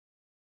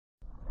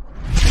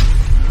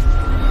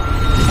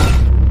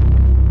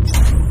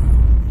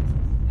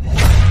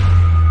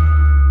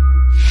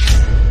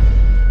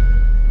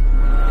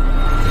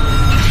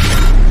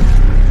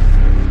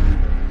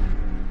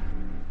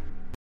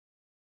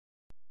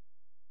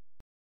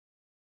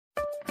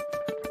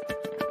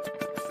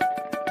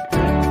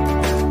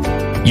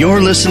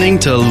You're listening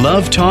to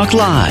Love Talk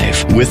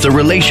Live with the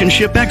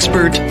relationship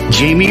expert,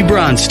 Jamie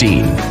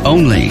Bronstein,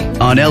 only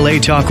on LA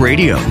Talk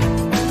Radio.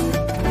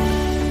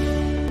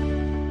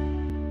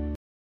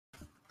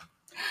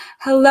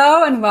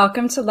 Hello and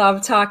welcome to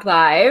Love Talk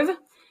Live.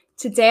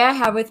 Today I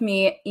have with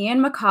me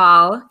Ian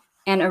McCall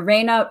and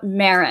Irena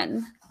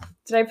Marin.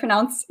 Did I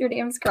pronounce your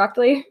names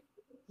correctly?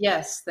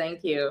 Yes,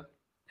 thank you.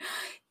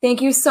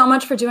 Thank you so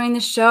much for doing the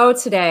show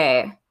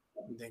today.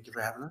 Thank you for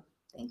having us.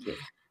 Thank you.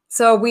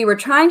 So we were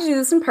trying to do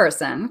this in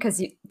person because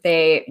you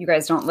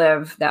guys don't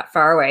live that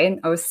far away in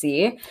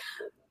OC.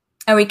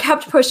 And we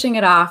kept pushing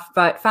it off,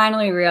 but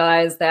finally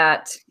realized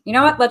that, you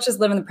know what, let's just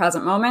live in the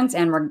present moment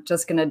and we're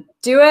just going to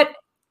do it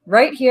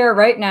right here,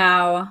 right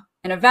now.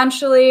 And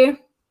eventually,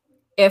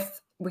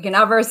 if we can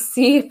ever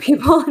see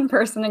people in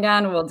person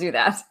again, we'll do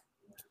that.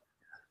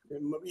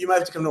 You might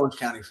have to come to Orange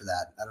County for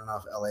that. I don't know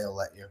if LA will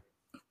let you.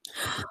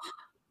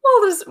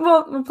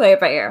 We'll play it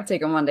by ear.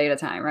 Take them one day at a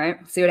time,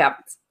 right? See what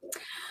happens.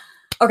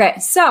 Okay,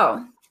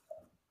 so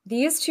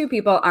these two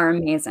people are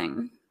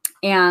amazing.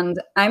 And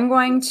I'm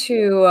going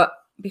to,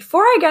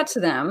 before I get to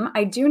them,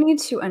 I do need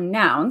to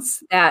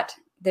announce that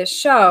this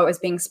show is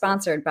being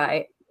sponsored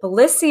by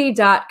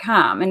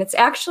Blissy.com. And it's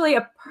actually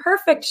a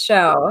perfect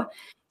show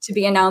to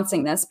be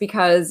announcing this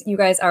because you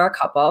guys are a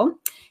couple.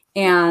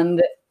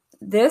 And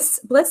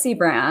this Blissy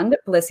brand,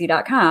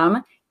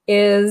 Blissy.com,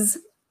 is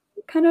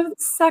kind of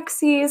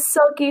sexy,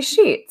 silky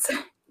sheets,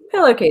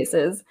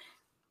 pillowcases,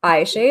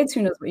 eye shades.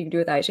 Who knows what you can do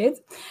with eye shades?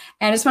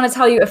 And I just want to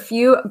tell you a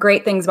few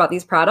great things about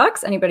these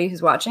products. Anybody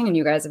who's watching and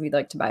you guys, if you'd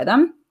like to buy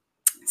them.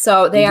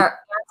 So they are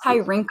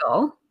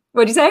anti-wrinkle.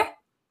 What'd you say?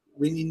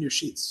 We need new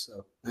sheets.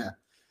 So yeah.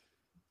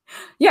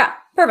 Yeah,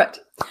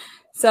 perfect.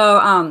 So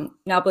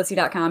now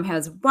Blissy.com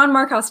has one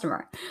more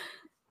customer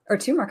or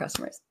two more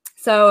customers.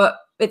 So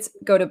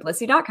go to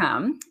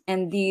Blissy.com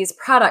and these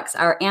products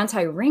are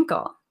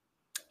anti-wrinkle,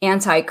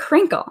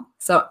 anti-crinkle.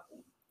 So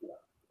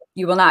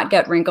you will not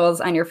get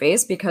wrinkles on your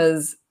face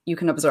because you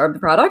can absorb the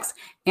products.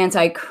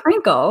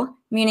 Anti-crinkle,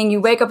 meaning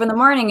you wake up in the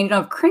morning and you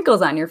don't have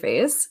crinkles on your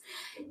face.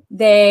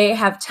 They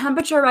have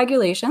temperature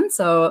regulation,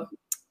 so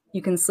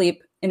you can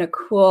sleep in a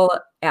cool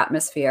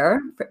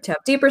atmosphere to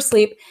have deeper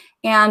sleep,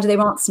 and they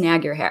won't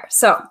snag your hair.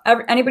 So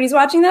anybody's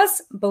watching this,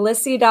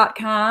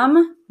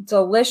 Blissy.com,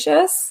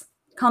 delicious,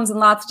 comes in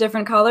lots of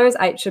different colors.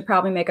 I should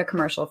probably make a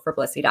commercial for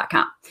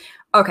Blissy.com.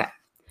 Okay,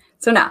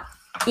 so now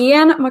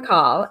Ian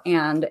McCall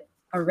and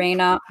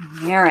Irena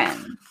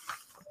Marin,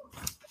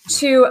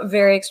 two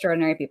very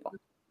extraordinary people.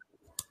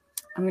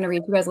 I'm going to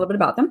read you guys a little bit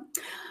about them.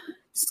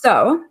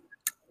 So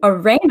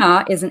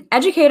Irena is an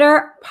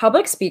educator,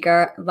 public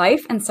speaker,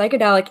 life and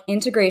psychedelic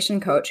integration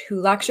coach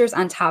who lectures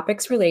on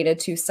topics related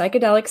to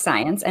psychedelic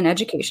science and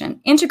education,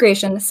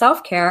 integration,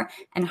 self-care,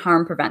 and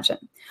harm prevention.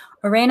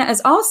 Irena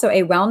is also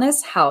a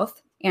wellness,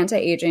 health,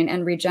 anti-aging,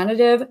 and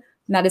regenerative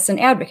medicine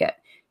advocate.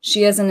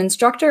 She is an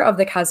instructor of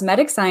the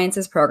Cosmetic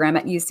Sciences program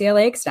at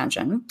UCLA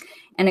Extension,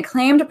 an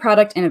acclaimed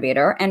product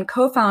innovator, and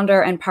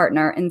co-founder and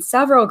partner in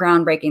several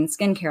groundbreaking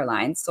skincare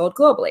lines sold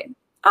globally.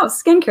 Oh,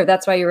 skincare.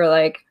 That's why you were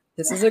like,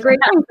 this is a great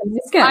thing for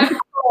the skin.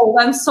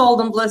 I'm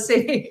sold on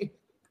Blissy.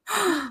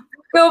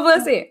 Go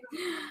Blissy.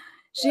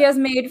 She has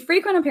made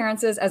frequent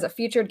appearances as a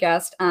featured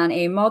guest on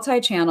a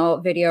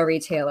multi-channel video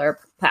retailer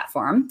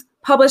platform,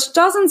 published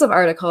dozens of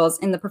articles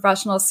in the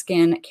professional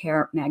skin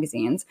care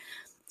magazines,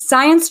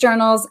 science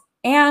journals,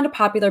 and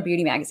popular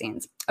beauty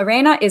magazines.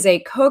 Irena is a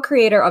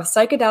co-creator of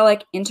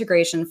Psychedelic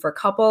Integration for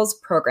Couples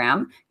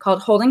program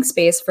called Holding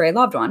Space for a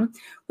Loved One,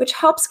 which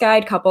helps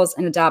guide couples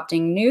in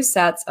adopting new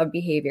sets of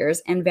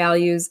behaviors and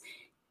values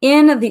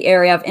in the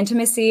area of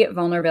intimacy,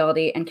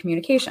 vulnerability, and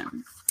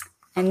communication.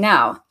 And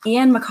now,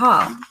 Ian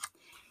McCall.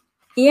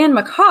 Ian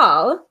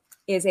McCall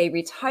is a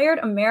retired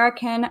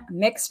American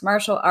mixed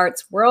martial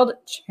arts world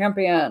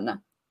champion,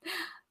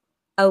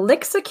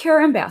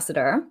 Elixicure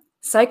ambassador,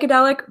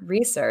 psychedelic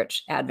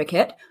research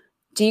advocate,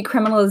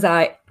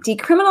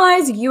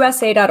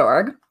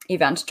 decriminalizeusa.org,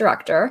 event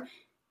director,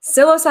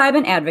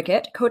 psilocybin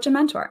advocate, coach, and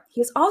mentor.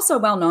 He's also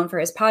well known for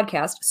his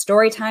podcast,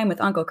 Storytime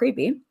with Uncle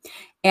Creepy,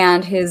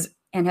 and has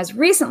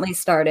recently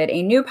started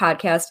a new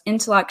podcast,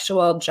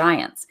 Intellectual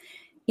Giants.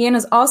 Ian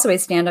is also a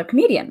stand-up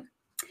comedian.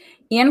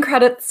 Ian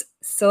credits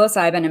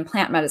psilocybin and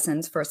plant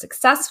medicines for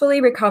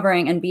successfully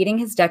recovering and beating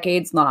his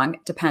decades-long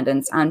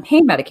dependence on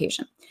pain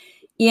medication.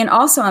 Ian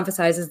also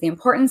emphasizes the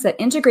importance that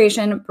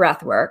integration,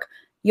 breathwork,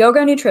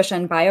 yoga,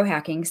 nutrition,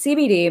 biohacking,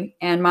 CBD,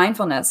 and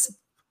mindfulness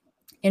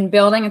in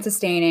building and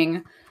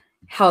sustaining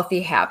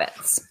healthy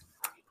habits.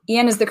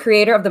 Ian is the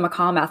creator of the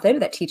McCall method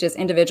that teaches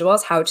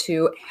individuals how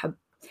to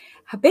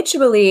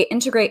habitually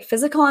integrate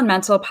physical and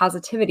mental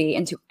positivity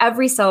into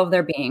every cell of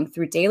their being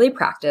through daily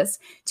practice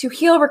to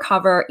heal,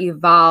 recover,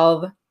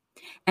 evolve,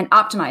 and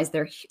optimize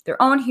their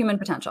own human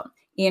potential.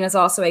 Ian is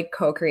also a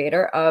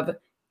co-creator of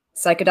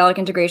Psychedelic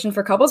Integration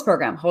for Couples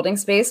program, Holding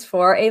Space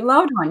for a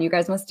Loved One. You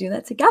guys must do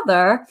that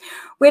together,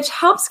 which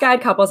helps guide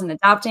couples in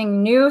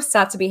adopting new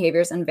sets of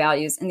behaviors and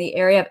values in the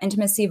area of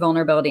intimacy,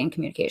 vulnerability, and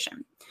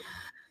communication.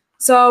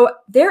 So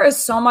there is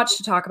so much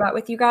to talk about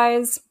with you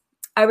guys.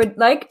 I would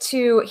like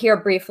to hear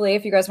briefly,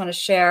 if you guys want to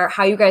share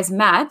how you guys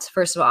met,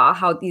 first of all,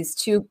 how these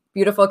two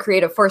beautiful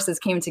creative forces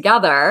came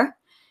together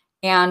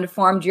and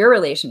formed your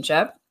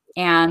relationship,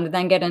 and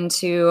then get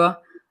into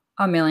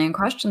a million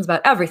questions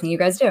about everything you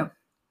guys do.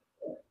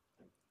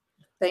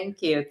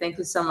 Thank you. Thank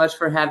you so much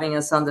for having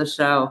us on the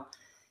show.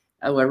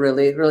 We're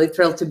really, really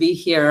thrilled to be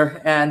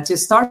here. And to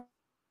start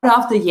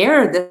off the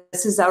year,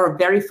 this is our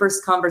very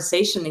first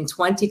conversation in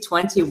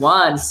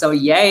 2021. So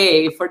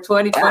yay for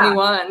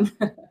 2021.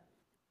 Yeah.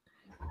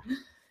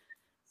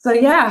 So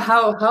yeah,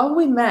 how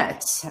we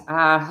met,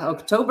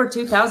 October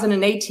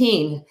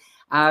 2018.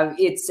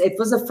 It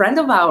was a friend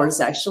of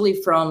ours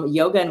actually from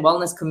yoga and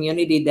wellness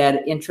community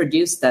that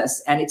introduced us.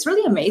 And it's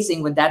really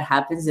amazing when that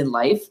happens in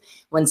life,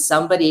 when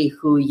somebody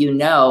who you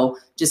know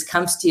just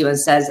comes to you and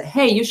says,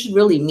 hey, you should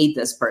really meet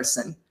this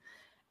person.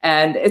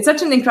 And it's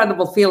such an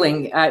incredible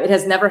feeling. It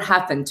has never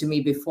happened to me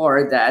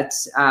before that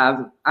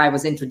I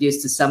was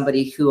introduced to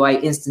somebody who I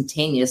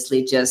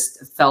instantaneously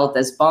just felt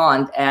as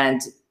bond. And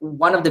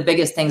one of the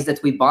biggest things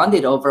that we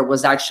bonded over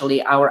was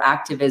actually our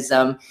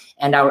activism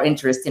and our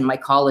interest in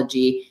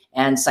mycology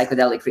and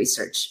psychedelic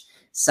research.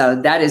 So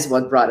that is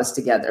what brought us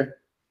together.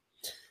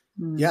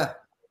 Yeah,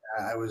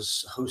 I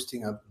was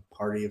hosting a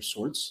party of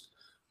sorts,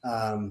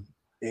 and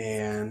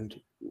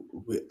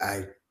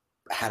I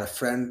had a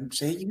friend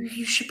say,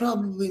 you should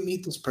probably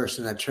meet this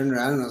person. I turned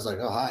around and I was like,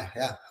 oh, hi.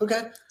 Yeah.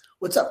 Okay.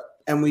 What's up?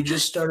 And we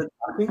just started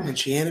talking, and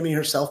she handed me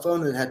her cell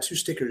phone and it had 2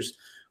 stickers,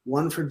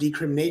 one for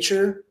Decrim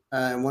Nature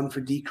and one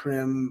for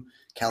Decrim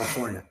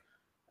California.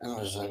 And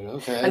I was like,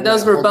 okay. And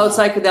those were both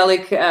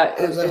psychedelic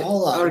I was like,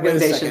 hold on,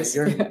 organizations.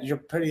 Wait a second. You're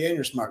pretty and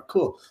you're smart.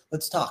 Cool.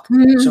 Let's talk.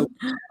 Mm-hmm. So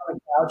on the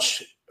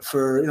couch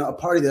for, a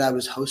party that I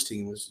was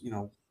hosting was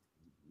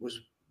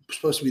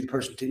supposed to be the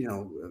person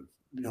to,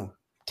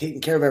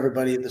 taking care of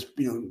everybody at this,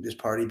 this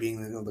party,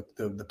 being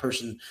the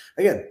person,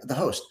 again, the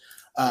host.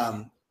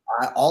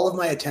 All of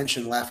my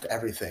attention left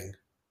everything,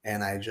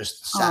 and I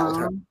just sat with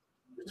her,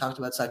 talked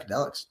about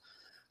psychedelics,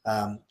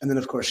 and then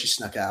of course she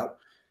snuck out,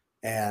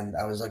 and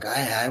I was like,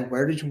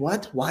 where did you?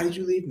 Why did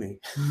you leave me?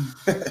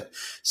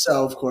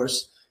 So of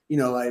course,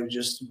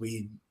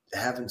 we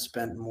haven't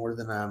spent more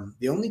than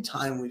the only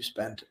time we've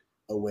spent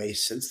away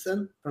since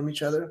then from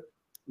each other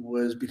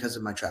was because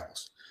of my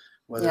travels.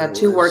 Yeah,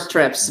 2 work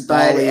trips,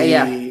 but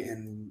yeah.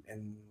 And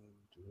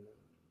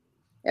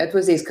it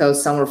was East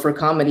Coast somewhere for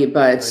comedy,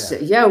 but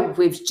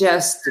we've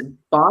just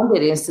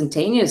bonded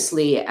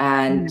instantaneously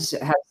and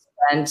have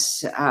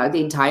spent the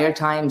entire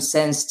time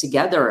since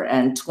together.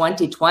 And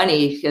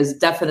 2020 has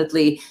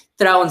definitely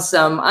thrown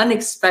some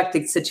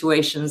unexpected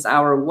situations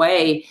our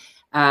way.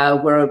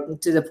 We're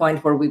to the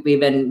point where we've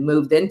even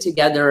moved in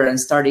together and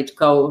started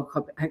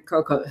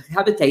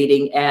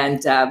cohabitating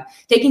and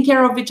taking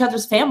care of each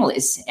other's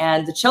families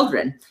and the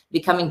children,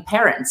 becoming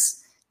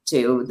parents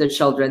to the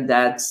children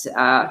that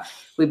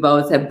we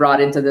both have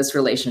brought into this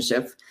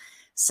relationship.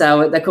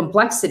 So the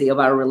complexity of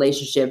our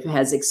relationship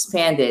has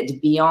expanded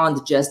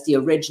beyond just the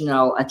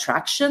original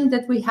attraction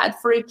that we had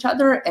for each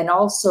other, and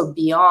also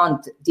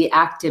beyond the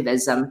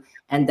activism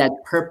and that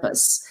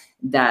purpose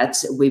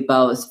that we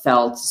both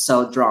felt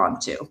so drawn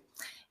to.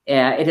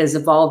 It has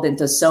evolved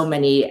into so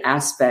many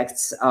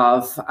aspects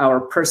of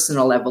our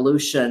personal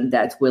evolution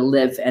that we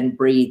live and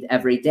breathe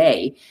every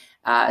day,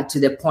 to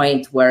the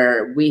point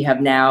where we have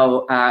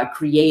now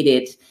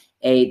created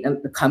a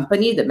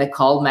company, the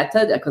McCall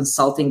method, a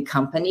consulting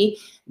company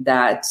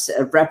that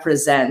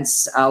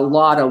represents a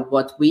lot of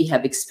what we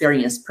have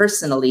experienced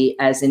personally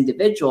as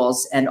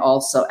individuals and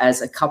also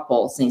as a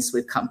couple since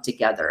we've come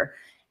together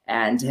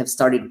and have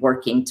started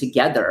working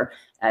together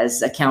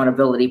as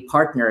accountability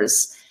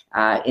partners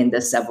in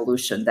this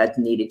evolution that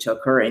needed to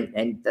occur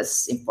in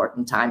this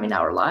important time in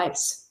our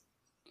lives.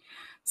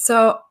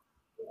 So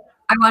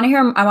I want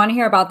to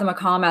hear about the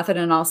McCall method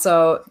and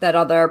also that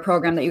other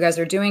program that you guys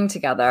are doing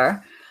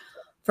together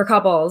for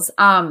couples.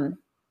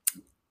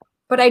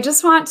 But I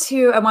want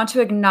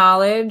to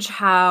acknowledge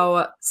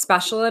how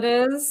special it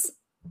is.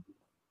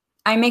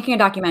 I'm making a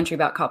documentary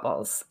about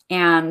couples,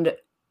 and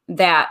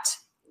that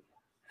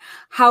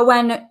how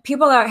when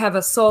people have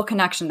a soul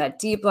connection, that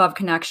deep love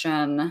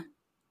connection,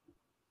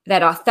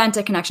 that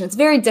authentic connection, it's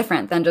very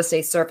different than just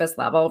a surface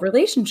level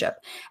relationship.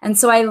 And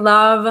so I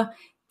love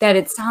that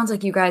it sounds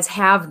like you guys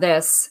have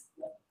this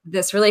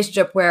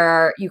relationship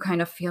where you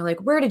kind of feel like,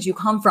 where did you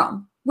come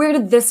from? Where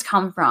did this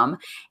come from?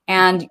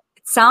 And it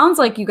sounds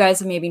like you guys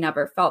have maybe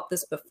never felt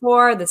this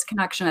before, this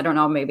connection. I don't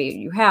know, maybe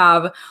you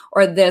have,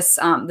 or this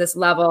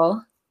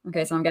level.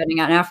 Okay, so I'm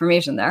getting an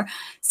affirmation there.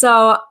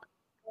 So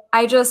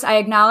I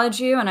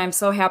acknowledge you, and I'm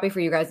so happy for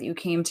you guys that you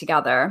came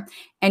together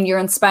and you're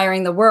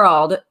inspiring the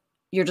world.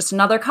 You're just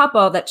another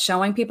couple that's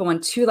showing people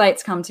when 2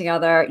 lights come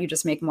together, you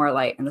just make more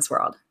light in this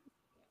world.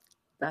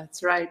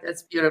 That's right.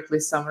 That's beautifully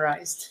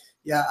summarized.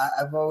 Yeah,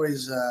 I've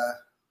always,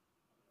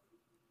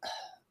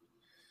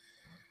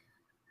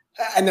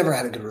 I never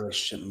had a good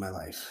relationship in my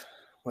life,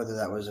 whether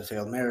that was a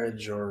failed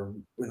marriage or,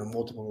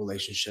 multiple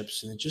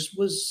relationships. And it just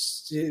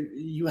was,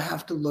 you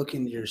have to look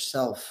into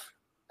yourself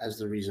as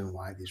the reason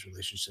why these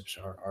relationships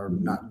are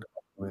not the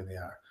way they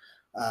are.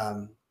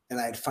 And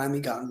I had finally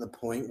gotten to the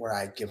point where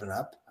I'd given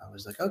up. I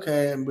was like,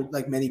 okay, I'm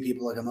like many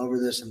people, like I'm over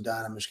this, I'm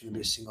done. I'm just going to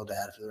be a single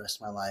dad for the rest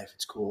of my life.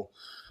 It's cool.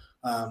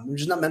 I'm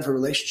just not meant for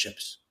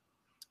relationships.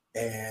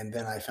 And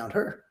then I found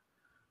her.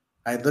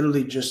 I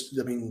literally just,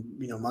 I mean,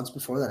 months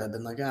before that, I'd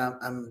been like,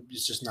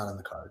 it's just not on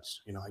the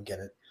cards. I get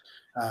it.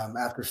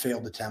 After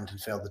failed attempt.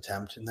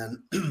 And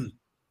then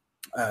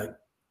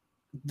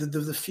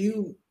the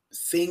few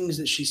things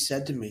that she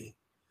said to me,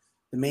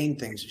 the main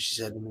things that she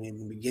said to me in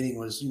the beginning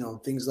was,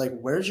 things like,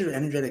 where's your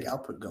energetic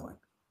output going?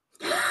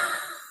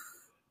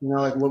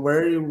 Like where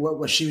are you,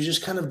 what she was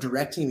just kind of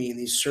directing me in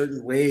these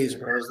certain ways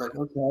where I was like,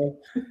 okay.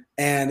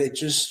 And it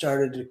just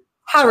started to.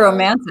 How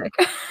romantic.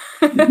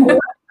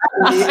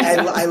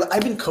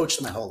 I've been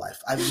coached my whole life.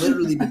 I've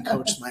literally been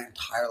coached my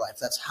entire life.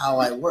 That's how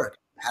I work.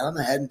 Pat on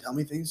the head and tell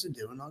me things to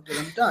do, and I'll get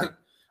them done.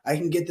 I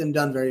can get them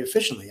done very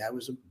efficiently. I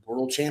was a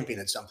world champion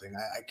at something.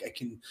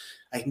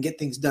 I can get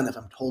things done if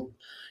I'm told,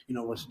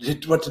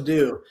 what to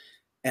do.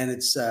 And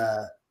it's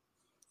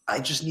I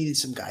just needed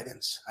some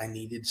guidance. I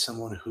needed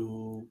someone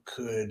who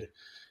could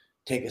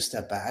take a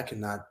step back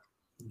and not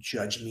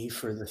judge me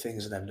for the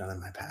things that I've done in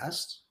my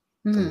past,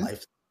 the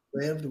life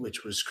lived,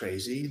 which was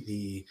crazy,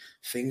 the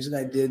things that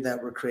I did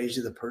that were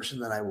crazy, the person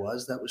that I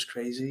was that was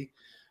crazy.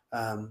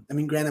 I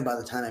mean, granted, by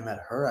the time I met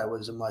her, I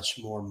was a much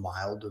more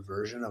mild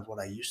version of what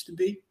I used to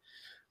be.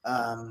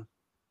 And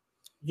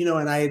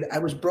I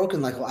was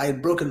broken, like I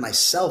had broken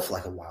myself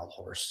like a wild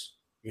horse.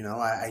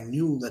 I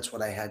knew that's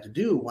what I had to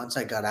do. Once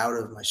I got out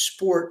of my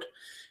sport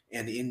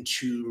and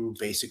into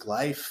basic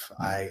life,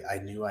 I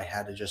knew I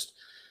had to just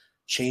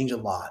change a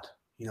lot.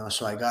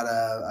 So I got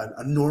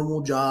a normal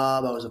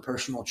job. I was a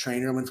personal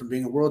trainer. I went from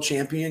being a world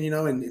champion,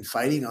 and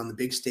fighting on the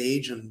big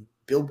stage and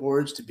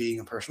billboards to being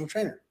a personal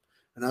trainer.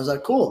 And I was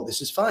like, cool,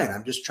 this is fine.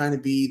 I'm just trying to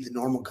be the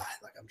normal guy.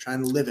 Like I'm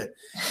trying to live it.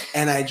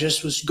 And I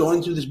just was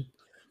going through this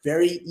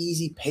very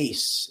easy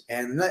pace.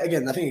 And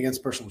again, nothing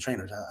against personal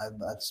trainers.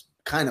 That's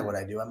kind of what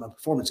I do. I'm a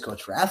performance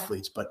coach for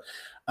athletes, but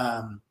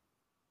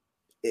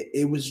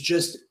it was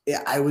just,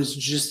 I was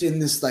just in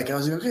this, like, I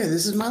was like, okay,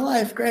 this is my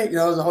life. Great.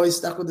 I was always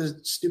stuck with this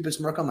stupid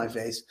smirk on my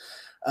face.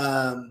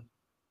 And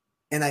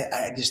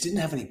I just didn't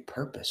have any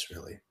purpose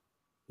really.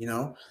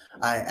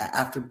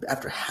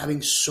 After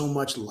having so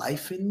much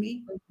life in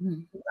me,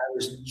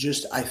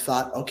 I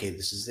thought, okay,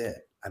 this is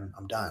it.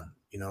 I'm done.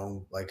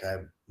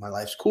 My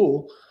life's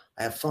cool.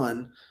 I have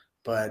fun,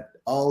 but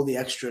all the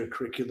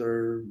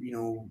extracurricular,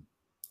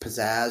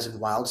 pizzazz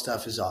and wild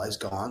stuff is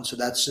gone. So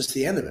that's just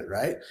the end of it.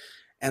 Right.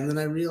 And then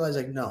I realized,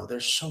 like, no,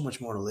 there's so much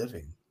more to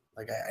living.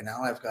 Like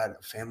now I've got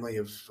a family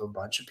of a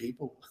bunch of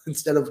people.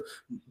 Instead of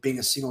being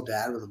a single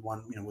dad with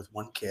one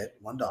kid,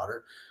 one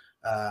daughter,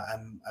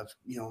 I'm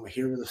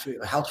here with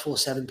a house full of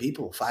 7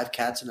 people, 5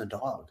 cats and a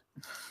dog.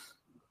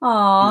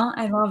 Aw,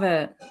 I love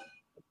it.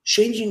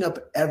 Changing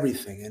up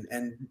everything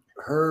and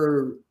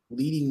her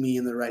leading me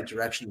in the right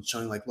direction,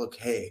 showing like, look,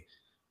 hey,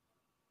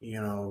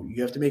 you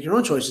have to make your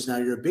own choices now.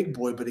 You're a big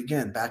boy, but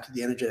again, back to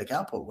the energetic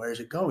output. Where is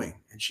it going?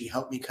 And she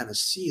helped me kind of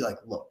see, like,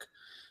 look,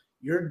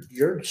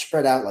 you're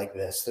spread out like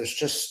this. There's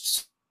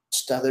just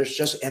stuff. There's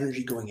just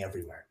energy going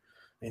everywhere.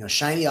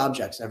 Shiny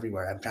objects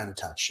everywhere. I'm trying to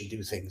touch and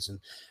do things,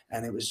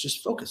 and it was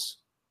just focus.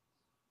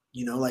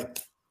 Like,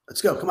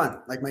 let's go. Come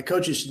on. Like my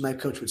coach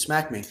would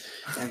smack me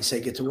and say,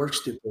 "Get to work,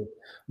 stupid."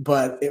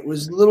 But it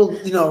was a little,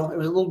 it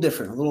was a little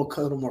different, a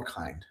little more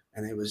kind,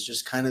 and it was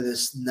just kind of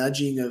this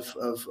nudging of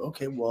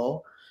okay,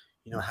 well.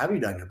 Have you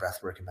done your breath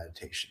work and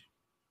meditation?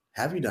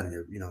 Have you done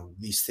your,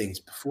 these things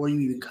before you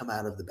even come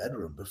out of the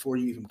bedroom, before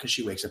you even, because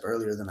she wakes up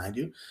earlier than I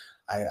do.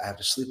 I have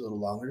to sleep a little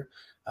longer.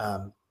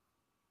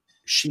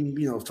 She,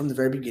 from the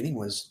very beginning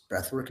was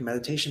breath work and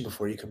meditation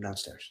before you come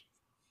downstairs.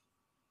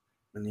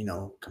 And,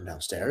 come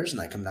downstairs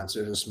and I come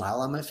downstairs with a smile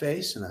on my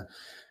face and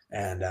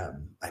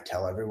I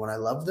tell everyone I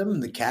love them.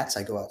 And the cats,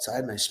 I go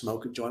outside and I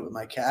smoke a joint with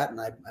my cat and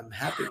I'm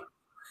happy.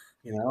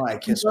 I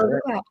kiss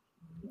her.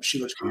 She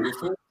looks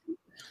beautiful.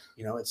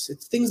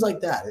 It's things like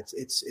that.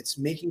 It's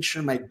making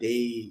sure my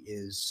day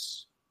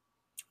is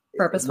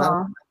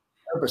purposeful.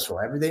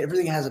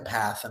 Everything has a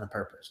path and a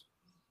purpose.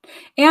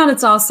 And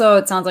it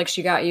sounds like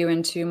she got you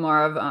into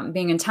more of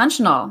being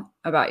intentional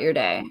about your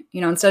day.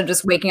 Instead of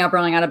just waking up,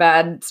 rolling out of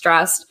bed,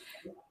 stressed,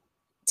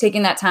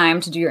 taking that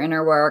time to do your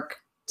inner work,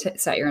 to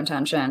set your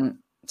intention,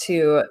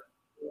 to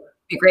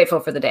be grateful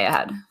for the day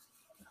ahead.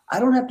 I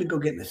don't have to go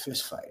get in a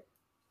fist fight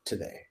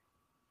today.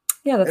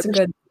 Yeah, that's a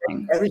good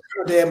thing. Every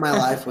single day of my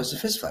life was a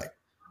fist fight.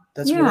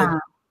 That's what I'm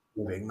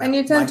doing. And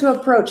you tend to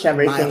approach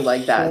everything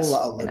like that.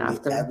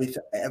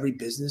 Every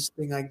business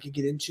thing I could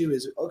get into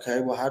is, okay,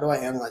 well, how do I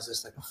analyze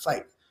this like a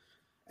fight?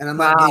 And I'm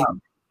not getting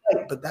a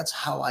fight, but that's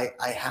how I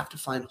have to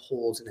find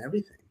holes in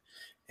everything.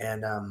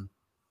 And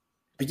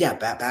but yeah,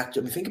 back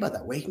to, think about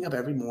that. Waking up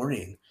every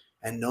morning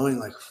and knowing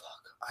like,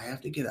 fuck, I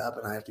have to get up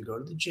and I have to go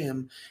to the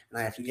gym and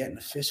I have to get in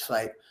a fist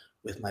fight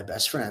with my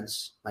best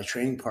friends, my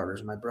training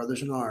partners, my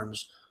brothers in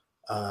arms.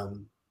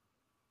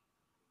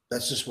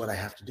 That's just what I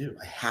have to do.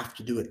 I have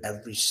to do it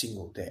every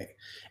single day.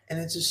 And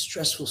it's a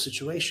stressful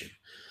situation.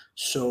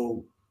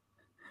 So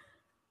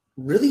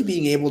really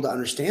being able to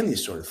understand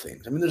these sort of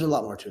things. I mean, there's a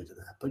lot more to it than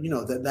that, but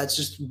that's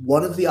just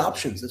one of the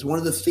options. That's one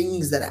of the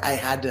things that I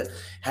had to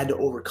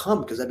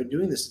overcome, because I've been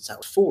doing this since I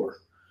was 4,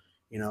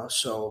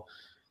 so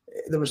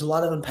there was a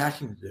lot of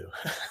unpacking to do.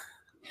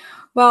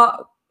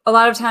 Well, a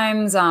lot of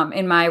times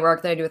in my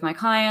work that I do with my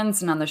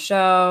clients and on the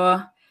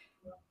show,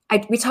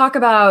 we talk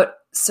about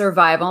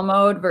survival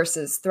mode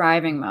versus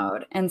thriving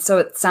mode. And so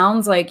it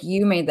sounds like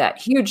you made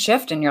that huge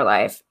shift in your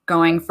life,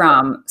 going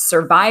from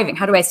surviving,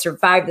 how do I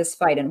survive this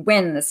fight and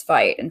win this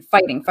fight, and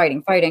fighting,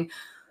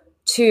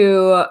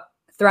 to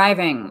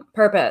thriving,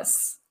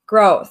 purpose,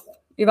 growth,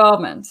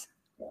 evolvement,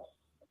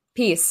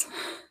 peace.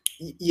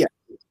 Yeah.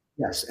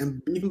 Yes.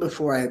 And even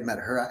before I had met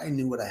her, I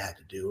knew what I had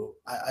to do.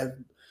 I've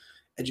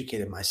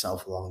educated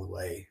myself along the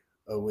way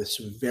with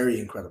some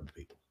very incredible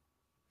people.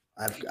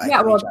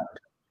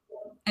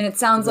 And it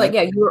sounds like,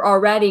 you were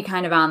already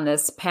kind of on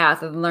this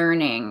path of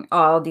learning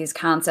all these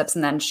concepts,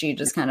 and then she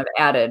just kind of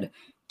added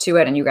to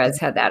it, and you guys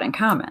had that in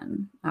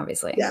common,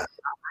 obviously. Yeah.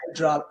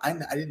 I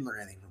didn't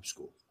learn anything from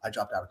school. I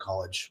dropped out of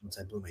college once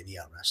I blew my knee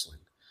out wrestling.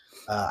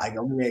 The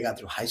only way I got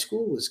through high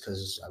school was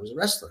because I was a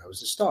wrestler. I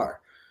was a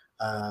star.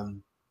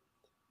 And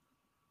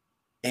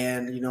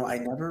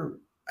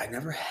I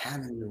never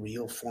had any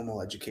real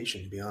formal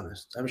education, to be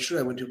honest. I'm sure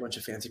I went to a bunch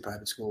of fancy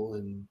private schools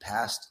and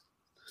passed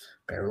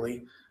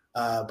barely.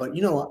 But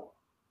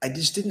I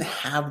just didn't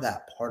have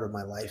that part of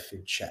my life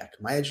in check.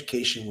 My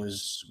education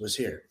was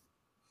here.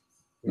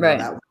 Right.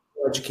 That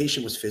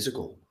education was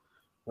physical,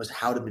 was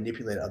how to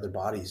manipulate other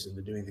bodies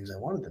into doing things I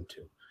wanted them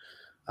to.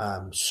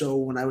 So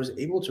when I was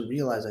able to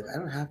realize, I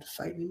don't have to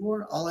fight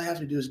anymore, all I have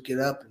to do is get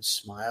up and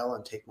smile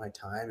and take my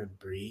time and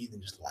breathe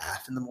and just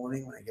laugh in the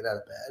morning when I get out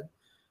of bed,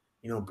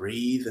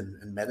 breathe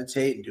and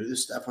meditate and do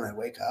this stuff when I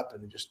wake up,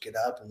 and just get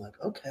up and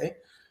okay,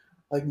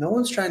 no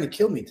one's trying to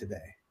kill me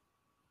today.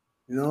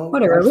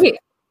 What a relief.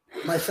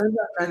 My friends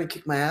are trying to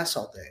kick my ass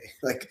all day.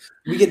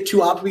 We get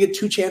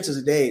 2 chances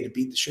a day to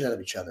beat the shit out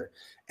of each other.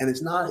 And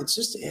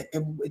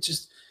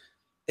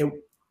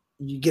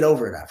you get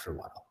over it after a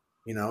while,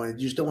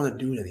 and you just don't want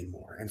to do it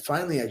anymore. And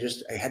finally I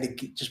had to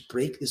just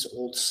break this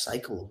old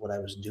cycle of what I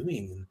was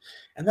doing.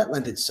 And that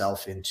lent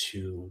itself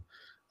into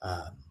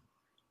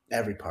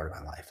every part of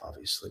my life,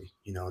 obviously,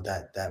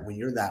 that when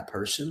you're that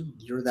person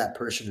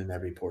in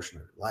every portion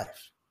of your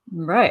life.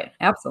 Right.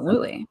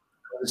 Absolutely.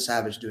 A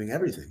savage doing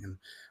everything, and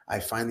I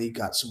finally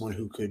got someone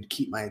who could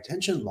keep my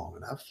attention long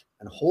enough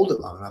and hold it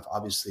long enough,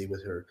 obviously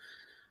with her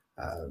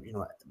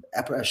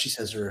she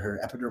says her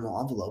epidermal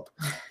envelope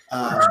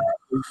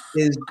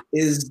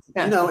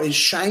is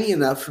shiny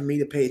enough for me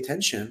to pay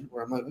attention,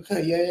 where I'm like,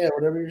 okay, yeah,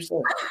 whatever you're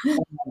saying.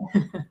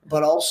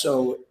 But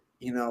also,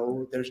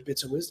 there's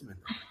bits of wisdom in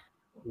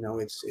there.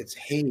 It's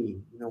hey,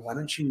 why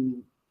don't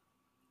you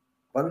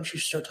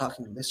start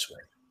talking this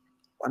way?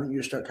 Why don't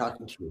you start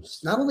talking to you,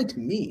 not only to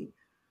me,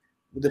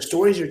 the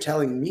stories you're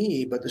telling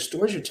me, but the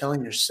stories you're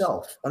telling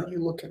yourself. Why don't you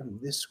look at them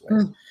this way?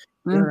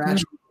 Mm-hmm.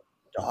 Interaction with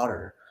your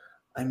daughter.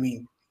 I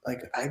mean,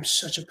 I'm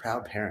such a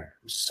proud parent.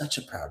 I'm such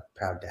a proud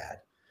dad.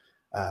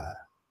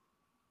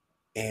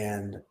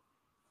 And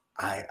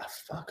I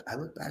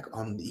look back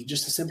on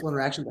just the simple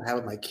interactions I had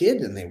with my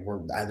kid, and they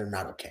were either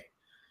not okay.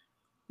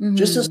 Mm-hmm.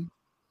 Just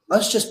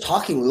us just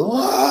talking,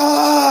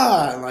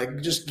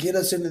 and just get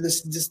us into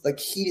this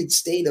heated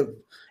state of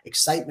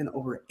excitement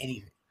over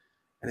anything.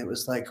 And it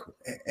was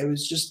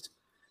just,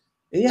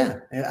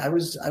 I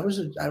was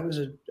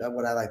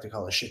what I like to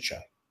call a shit show.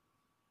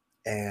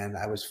 And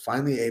I was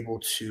finally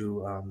able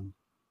to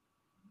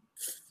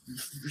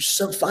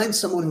find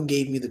someone who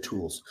gave me the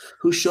tools,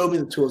 who showed me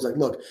the tools.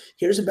 Look,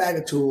 here's a bag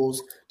of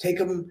tools, take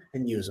them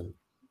and use them.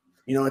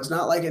 It's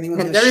not like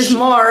anyone. And there is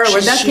more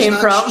where that came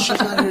from. She's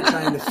not here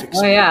trying to fix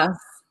me. Oh, yeah.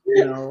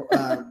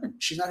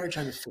 She's not here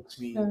trying to fix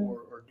me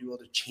or do all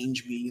to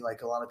change me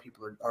like a lot of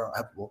people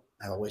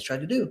have always tried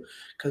to do.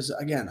 Because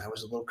again, I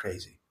was a little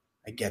crazy.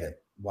 I get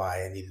it,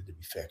 why I needed to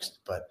be fixed.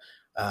 But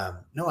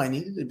no, I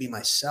needed to be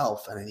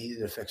myself, and I needed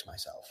to fix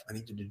myself. I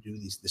needed to do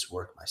this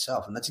work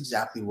myself. And that's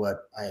exactly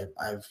what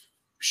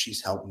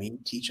she's helped me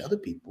teach other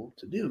people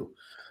to do.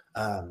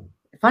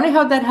 Funny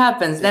how that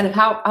happens, then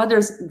how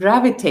others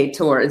gravitate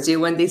towards you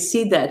when they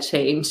see that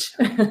change.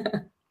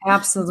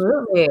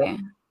 Absolutely.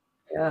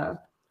 Yeah.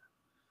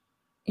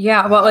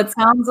 Yeah, well, it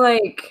sounds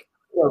like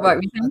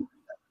what you think?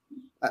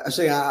 I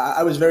say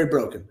I was very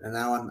broken, and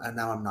now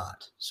I'm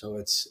not. So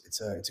it's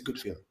a good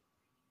feeling.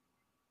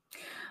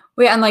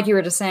 Well, yeah, and like you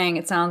were just saying,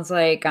 it sounds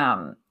like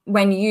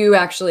when you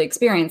actually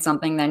experience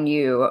something, then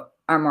you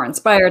are more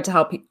inspired to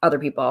help other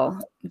people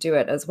do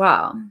it as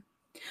well.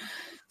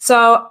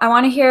 So I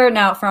want to hear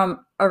now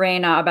from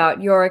Irena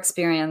about your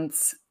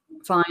experience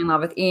falling in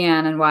love with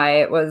Ian and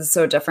why it was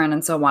so different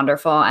and so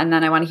wonderful. And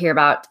then I want to hear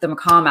about the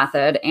McCall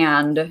method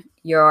and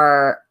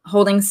your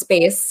holding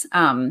space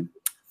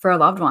for a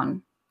loved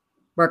one,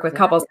 work with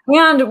couples.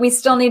 And we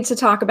still need to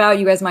talk about,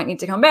 you guys might need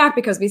to come back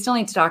because we still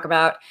need to talk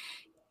about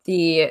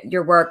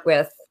your work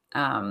with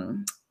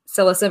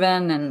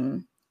psilocybin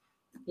and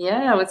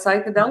Yeah, with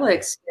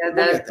psychedelics. Yeah,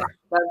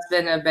 that's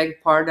been a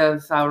big part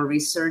of our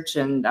research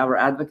and our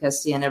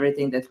advocacy and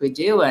everything that we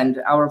do,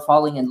 and our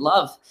falling in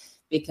love,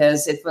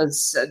 because it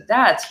was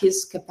that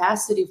his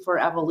capacity for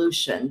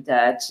evolution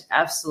that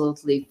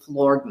absolutely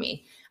floored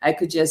me. I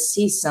could just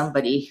see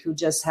somebody who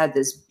just had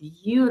this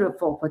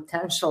beautiful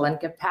potential and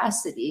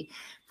capacity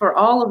for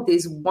all of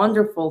these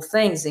wonderful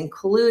things,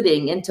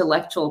 including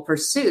intellectual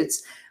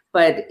pursuits.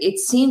 But it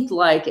seemed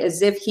like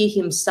as if he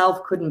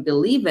himself couldn't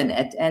believe in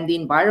it, and the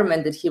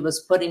environment that he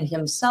was putting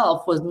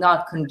himself was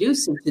not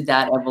conducive to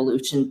that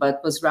evolution,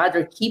 but was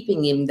rather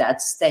keeping him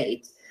that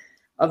state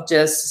of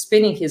just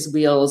spinning his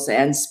wheels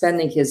and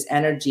spending his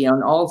energy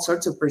on all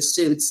sorts of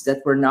pursuits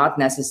that were not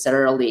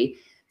necessarily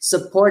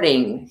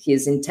supporting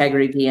his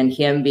integrity and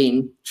him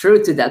being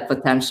true to that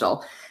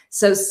potential.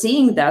 So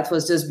seeing that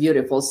was just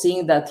beautiful,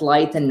 seeing that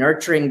light and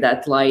nurturing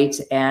that light,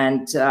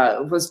 and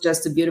was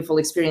just a beautiful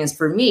experience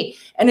for me.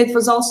 And it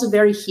was also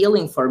very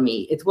healing for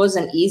me. It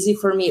wasn't easy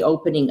for me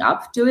opening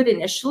up to it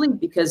initially,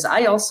 because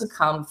I also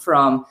come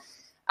from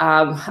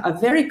a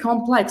very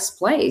complex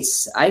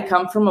place. I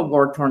come from a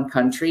war-torn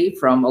country,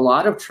 from a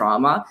lot of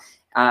trauma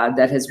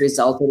that has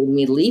resulted in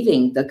me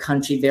leaving the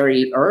country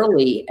very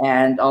early,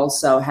 and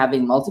also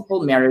having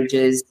multiple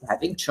marriages,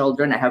 having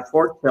children. I have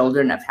 4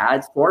 children. I've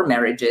had 4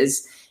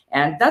 marriages.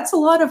 And that's a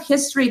lot of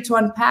history to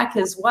unpack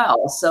as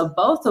well. So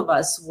both of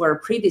us were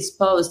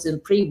predisposed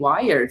and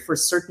pre-wired for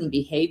certain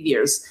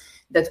behaviors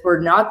that were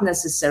not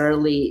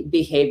necessarily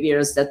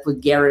behaviors that would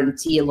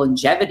guarantee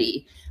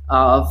longevity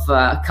of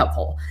a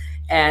couple.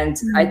 And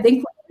I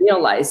think we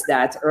realized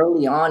that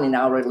early on in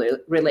our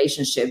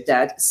relationship,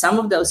 that some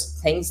of those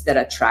things that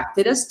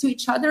attracted us to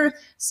each other,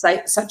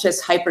 such as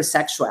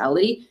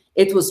hypersexuality,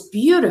 it was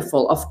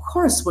beautiful. Of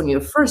course, when you're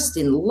first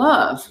in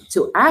love,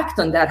 to act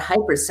on that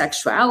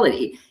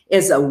hypersexuality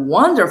is a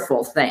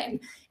wonderful thing.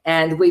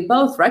 And we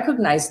both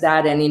recognized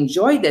that and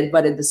enjoyed it.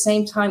 But at the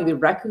same time, we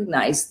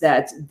recognized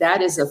that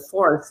that is a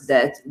force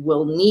that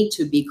will need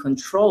to be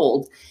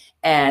controlled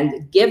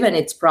and given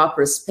its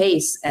proper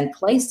space and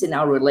placed in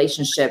our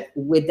relationship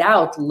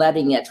without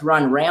letting it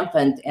run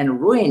rampant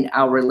and ruin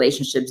our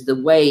relationships the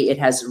way it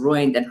has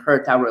ruined and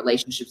hurt our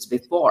relationships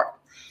before.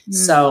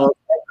 So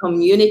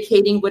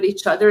communicating with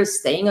each other,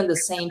 staying on the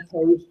same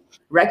page,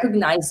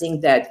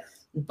 recognizing that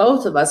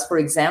both of us, for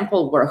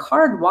example, were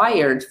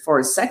hardwired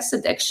for sex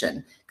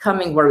addiction,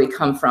 coming where we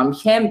come from,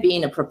 him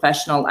being a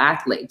professional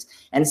athlete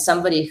and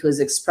somebody who's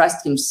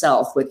expressed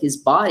himself with his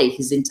body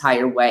his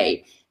entire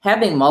way,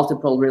 having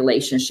multiple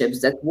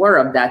relationships that were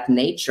of that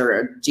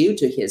nature due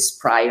to his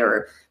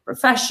prior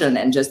profession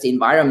and just the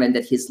environment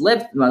that he's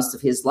lived most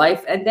of his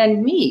life. And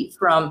then me,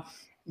 from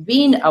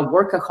being a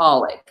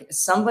workaholic,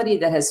 somebody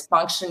that has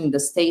functioned in the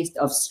state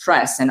of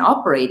stress and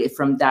operated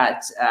from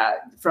that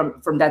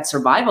from that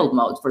survival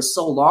mode for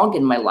so long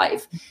in my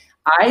life.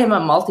 I am a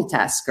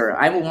multitasker.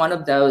 I'm one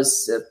of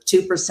those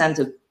 2%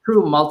 of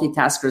true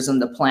multitaskers on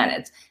the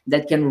planet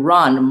that can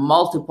run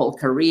multiple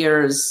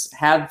careers,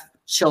 have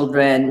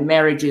children,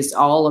 marriages,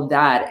 all of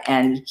that,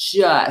 and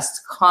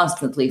just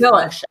constantly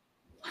function.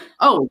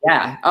 Oh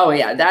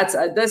yeah. That's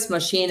this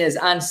machine is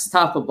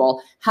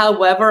unstoppable.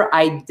 However,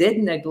 I did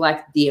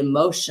neglect the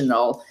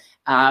emotional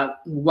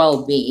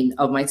well-being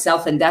of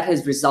myself, and that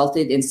has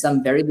resulted in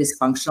some very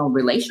dysfunctional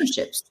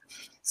relationships.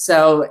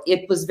 So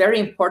it was very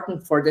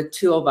important for the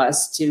two of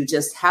us to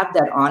just have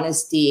that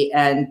honesty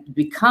and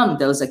become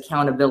those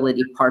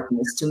accountability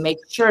partners to make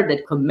sure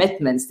that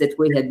commitments that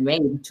we had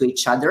made to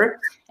each other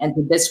and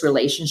to this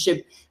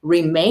relationship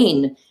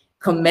remain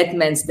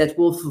commitments that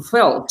we'll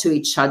fulfill to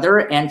each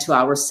other and to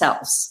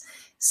ourselves.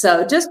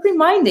 So just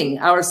reminding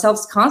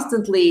ourselves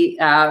constantly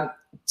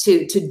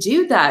to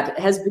do that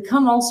has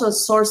become also a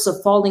source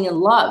of falling in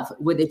love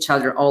with each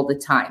other all the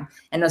time,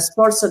 and a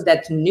source of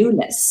that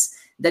newness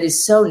that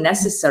is so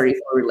necessary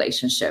for a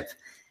relationship.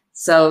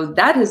 So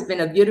that has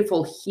been a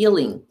beautiful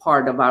healing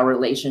part of our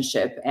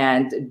relationship.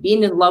 And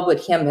being in love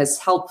with him has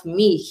helped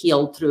me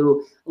heal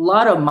through a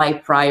lot of my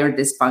prior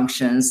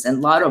dysfunctions and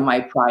a lot of my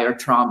prior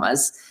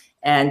traumas.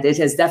 And it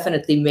has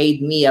definitely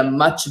made me a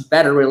much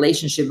better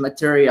relationship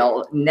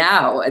material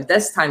now at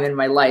this time in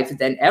my life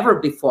than ever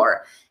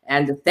before.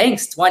 And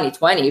thanks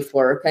 2020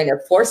 for kind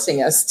of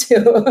forcing us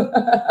to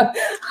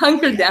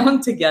hunker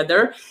down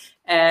together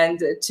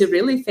and to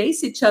really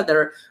face each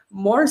other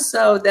more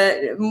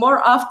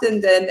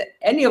often than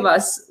any of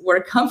us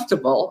were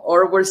comfortable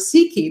or were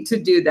seeking to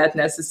do that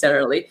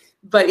necessarily,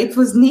 but it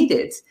was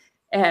needed.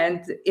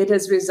 And it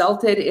has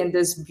resulted in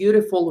this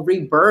beautiful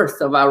rebirth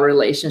of our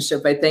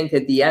relationship, I think,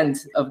 at the end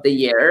of the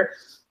year.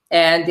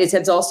 And it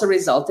has also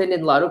resulted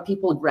in a lot of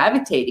people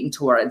gravitating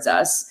towards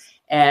us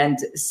and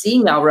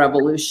seeing our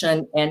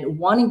evolution and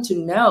wanting to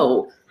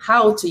know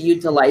how to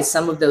utilize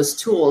some of those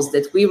tools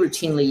that we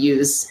routinely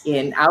use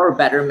in our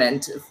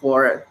betterment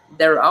for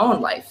their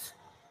own life.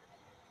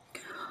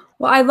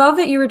 Well, I love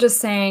that you were just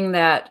saying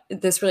that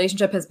this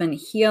relationship has been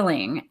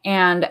healing.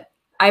 And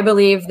I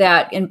believe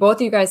that, and both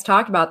of you guys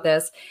talked about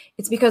this,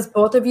 it's because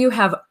both of you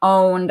have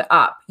owned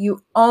up.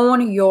 You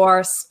own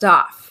your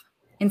stuff.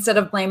 instead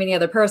of blaming the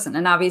other person.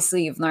 And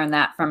obviously you've learned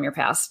that from your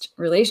past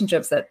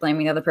relationships, that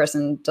blaming the other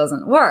person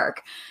doesn't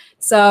work.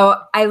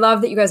 So I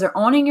love that you guys are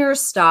owning your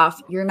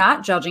stuff. You're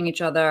not judging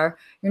each other.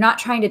 You're not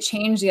trying to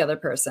change the other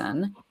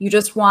person. You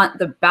just want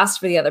the best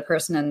for the other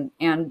person,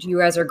 and you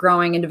guys are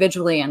growing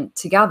individually and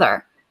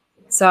together.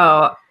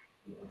 So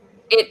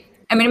it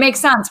makes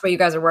sense where you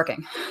guys are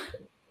working.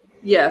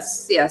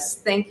 Yes.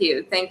 Thank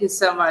you. Thank you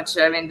so much.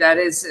 I mean,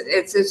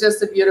 it's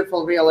just a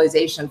beautiful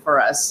realization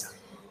for us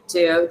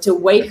to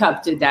wake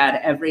up to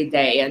that every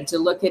day and to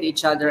look at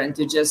each other and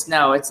to just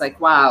know it's like,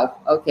 wow,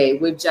 okay,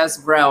 we've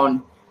just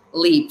grown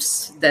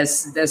leaps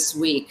this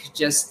week,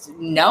 just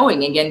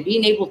knowing, again,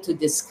 being able to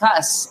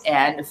discuss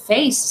and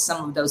face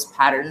some of those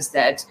patterns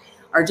that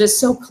are just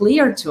so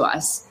clear to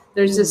us.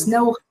 There's just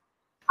no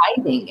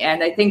hiding.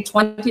 And I think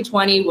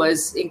 2020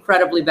 was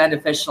incredibly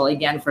beneficial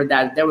again for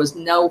that. There was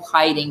no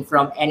hiding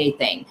from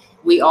anything.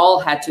 We all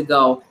had to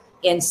go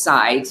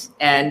inside.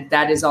 And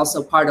that is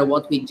also part of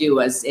what we do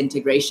as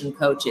integration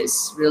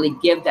coaches, really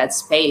give that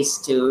space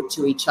to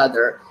each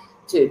other,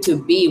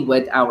 to be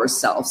with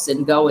ourselves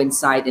and go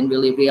inside and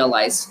really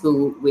realize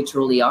who we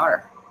truly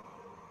are.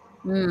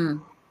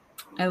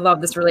 I love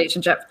this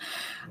relationship.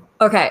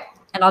 Okay.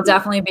 And I'll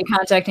definitely be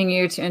contacting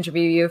you to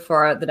interview you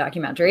for the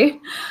documentary.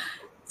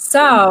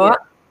 So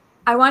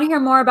I want to hear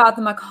more about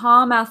the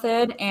McCall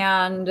method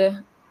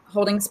and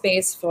holding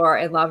space for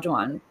a loved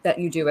one that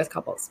you do with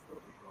couples.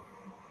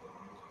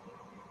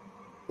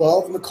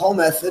 Well, the McCall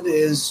method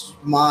is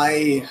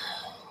my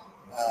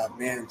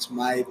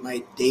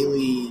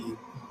daily.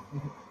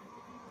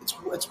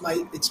 It's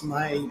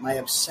my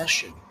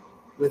obsession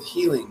with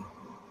healing.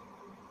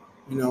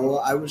 You know,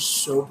 I was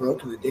so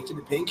broken, addicted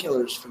to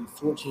painkillers from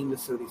 14 to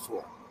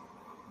 34.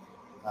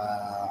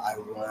 I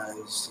was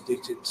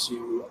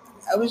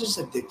just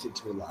addicted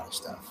to a lot of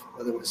stuff,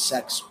 whether it was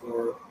sex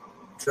or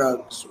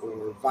drugs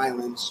or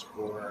violence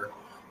or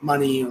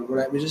money or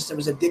whatever. I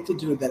was addicted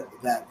to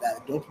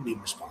that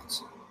dopamine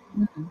response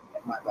in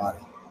my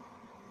body.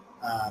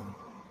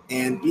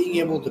 And being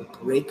able to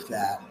break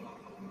that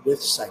with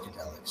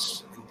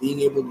psychedelics and being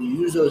able to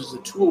use those as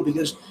a tool,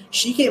 because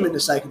she came into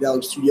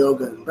psychedelics through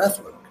yoga and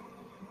breathwork.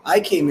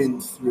 I came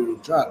in through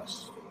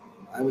drugs.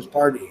 I was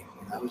partying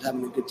and I was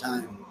having a good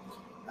time.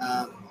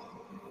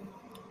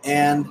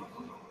 And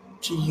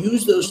to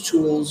use those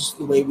tools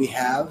the way we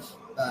have,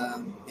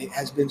 it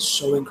has been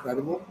so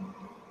incredible.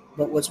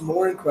 But what's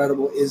more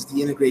incredible is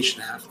the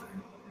integration after.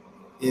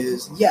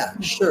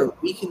 Sure,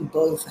 we can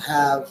both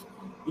have,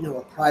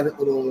 a private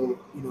little,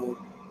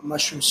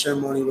 mushroom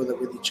ceremony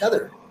with each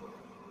other,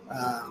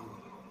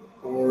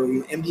 or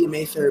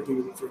MDMA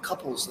therapy for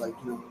couples, like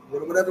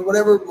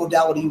whatever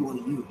modality you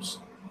want to use,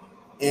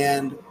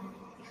 and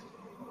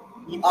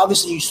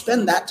obviously you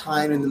spend that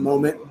time in the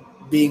moment,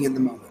 being in the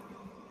moment,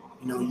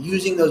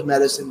 using those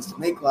medicines to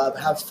make love,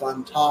 have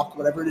fun, talk,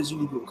 whatever it is you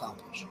need to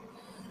accomplish.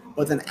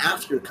 But then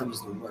after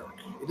comes the work.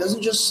 It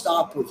doesn't just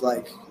stop with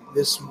like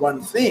this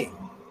one thing.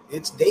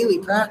 It's daily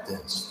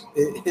practice.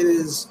 It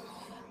is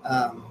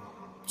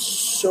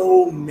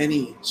so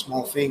many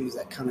small things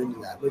that come into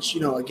that, which,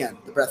 again,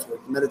 the breath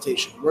work, the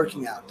meditation,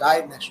 working out,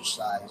 diet and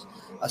exercise,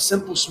 a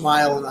simple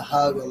smile and a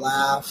hug, a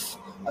laugh,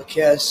 a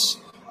kiss,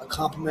 a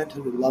compliment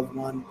to the loved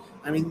one.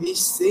 I mean,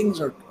 these things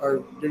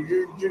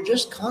you're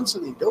just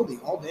constantly building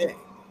all day.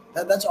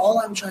 That's all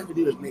I'm trying to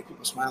do is make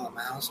people smile in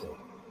my household.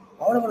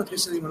 Why would I want to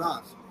piss anyone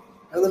off?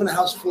 I live in a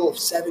house full of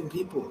 7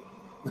 people.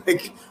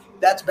 Like,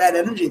 that's bad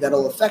energy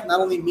that'll affect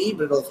not only me,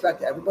 but it'll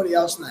affect everybody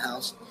else in the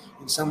house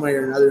in some way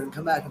or another, and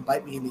come back and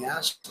bite me in the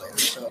ass later.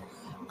 So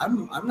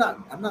I'm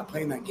not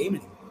playing that game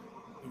anymore.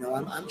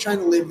 I'm trying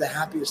to live the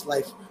happiest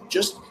life,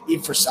 just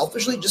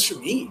selfishly, just for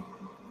me.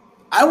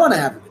 I want to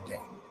have a good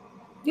day.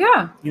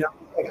 Yeah.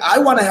 I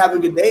want to have a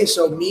good day.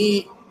 So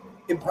me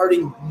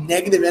imparting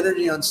negative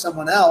energy on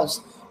someone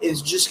else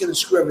is just going to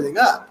screw everything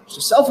up. So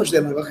selfishly,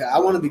 I'm like, okay, I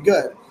want to be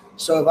good.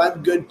 So if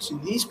I'm good to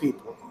these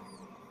people,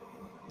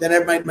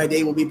 then my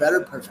day will be better.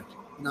 Perfect.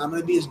 I'm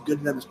going to be as good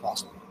to them as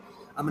possible.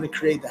 I'm going to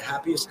create the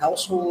happiest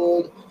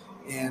household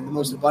and the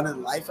most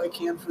abundant life I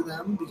can for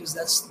them, because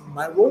that's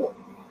my role.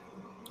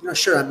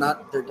 Sure, I'm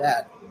not their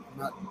dad. I'm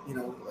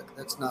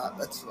not,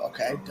 that's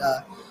okay.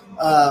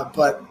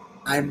 But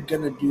I'm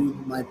going to do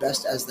my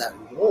best as that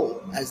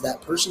role, as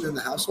that person in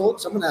the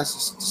household. Someone has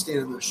to stand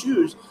in those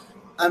shoes.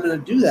 I'm going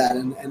to do that.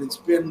 And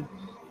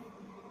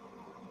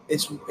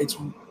it's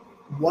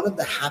one of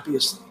the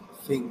happiest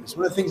things.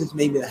 One of the things that's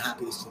made me the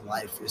happiest in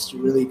life is to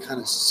really kind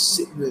of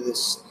sit into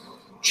this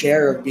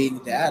chair of being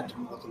a dad to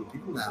multiple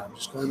people now. I'm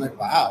just going like,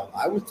 wow,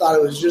 I would thought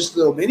it was just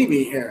little mini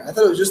me here. I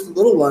thought it was just the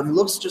little one who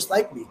looks just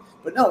like me.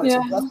 But no, it's a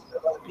blessing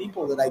of other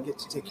people that I get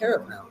to take care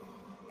of now.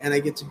 And I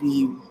get to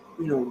be,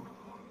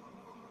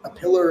 a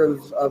pillar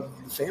of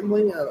the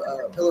family,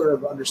 a pillar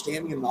of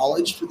understanding and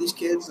knowledge for these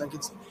kids. Like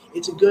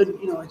it's a good,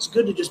 it's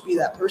good to just be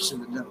that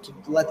person and to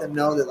let them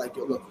know that, like,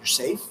 look, you're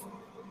safe.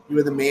 You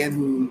are the man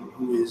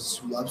who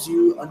loves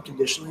you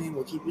unconditionally and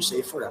will keep you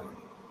safe forever.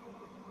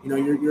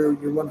 You're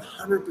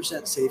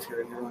 100% safe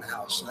here in your own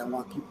house, and I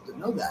want people to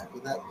know that.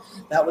 And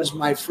that was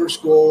my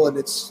first goal, and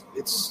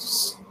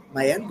it's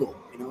my end goal.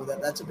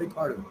 That's a big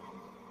part of it.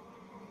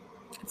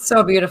 It's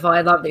so beautiful.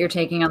 I love that you're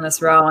taking on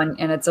this role,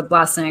 and it's a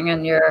blessing,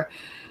 and you're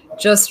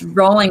just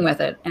rolling with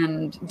it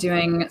and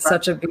doing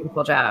such a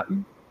beautiful job.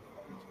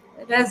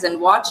 It is, and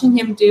watching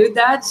him do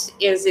that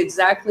is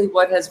exactly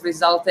what has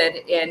resulted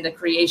in the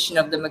creation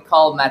of the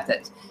McCall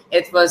method.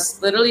 It was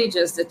literally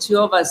just the two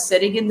of us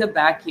sitting in the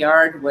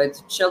backyard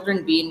with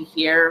children being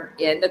here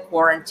in the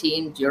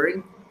quarantine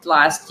during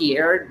last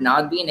year,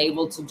 not being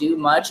able to do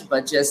much,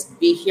 but just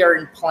be here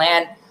and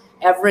plan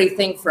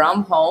everything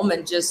from home,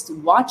 and just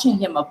watching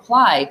him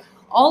apply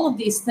all of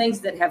these things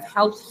that have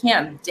helped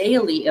him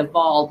daily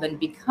evolve and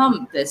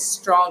become this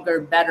stronger,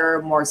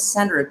 better, more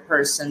centered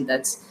person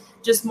that's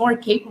just more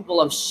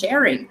capable of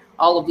sharing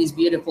all of these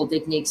beautiful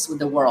techniques with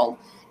the world.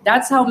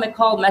 That's how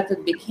McCall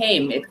method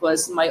became. It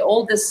was my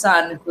oldest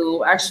son,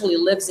 who actually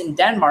lives in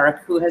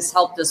Denmark, who has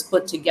helped us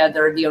put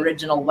together the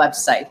original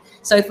website.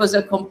 So it was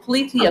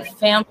completely a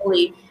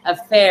family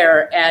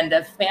affair and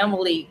a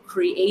family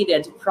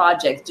created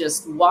project,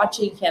 just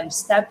watching him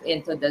step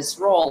into this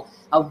role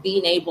of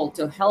being able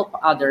to help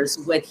others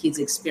with his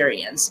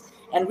experience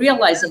and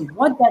realizing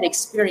what that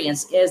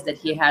experience is that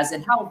he has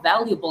and how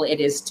valuable it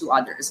is to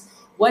others.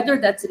 Whether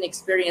that's an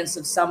experience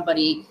of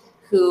somebody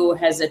who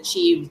has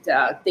achieved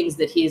things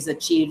that he has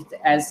achieved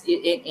as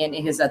in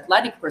his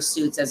athletic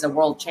pursuits as a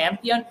world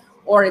champion,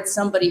 or it's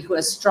somebody who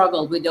has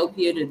struggled with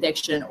opioid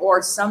addiction,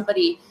 or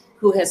somebody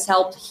who has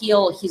helped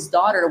heal his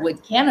daughter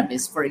with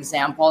cannabis, for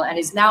example, and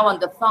is now on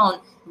the phone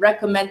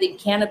recommending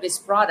cannabis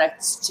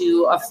products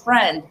to a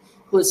friend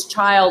whose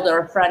child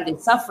or a friend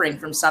is suffering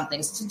from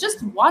something. So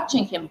just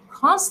watching him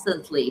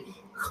constantly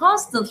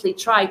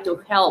try to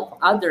help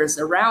others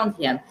around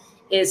him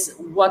is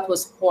what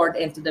was poured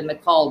into the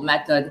McCall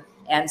method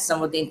and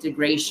some of the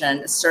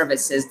integration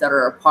services that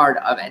are a part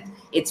of it.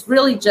 It's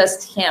really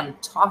just him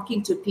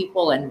talking to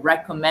people and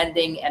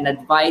recommending and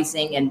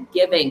advising and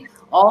giving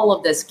all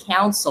of this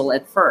counsel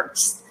at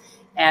first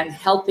and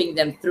helping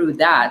them through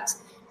that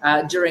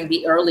during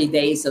the early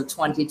days of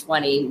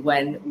 2020,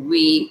 when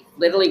we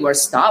literally were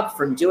stopped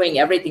from doing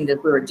everything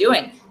that we were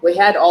doing. We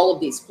had all of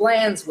these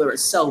plans. We were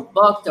so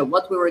booked of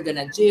what we were going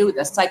to do.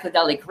 The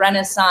psychedelic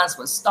renaissance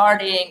was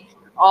starting.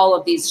 All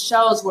of these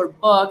shows were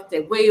booked,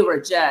 and we were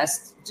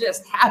just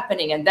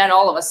happening. And then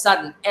all of a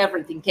sudden,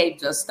 everything came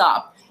to a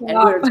stop. And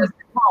we were just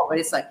at home. But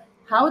it's like,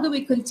 how do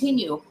we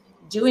continue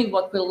doing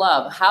what we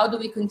love? How do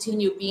we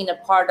continue being a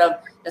part of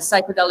the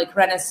psychedelic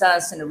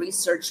renaissance and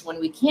research when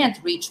we can't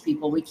reach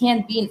people? We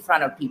can't be in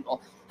front of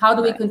people. How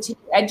do we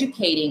continue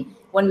educating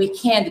when we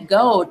can't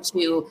go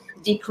to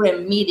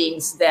decrim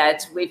meetings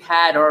that we've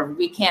had, or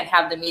we can't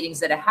have the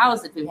meetings at a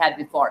house that we've had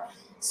before?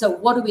 So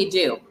what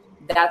do?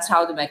 That's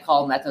how the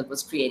McCall method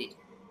was created.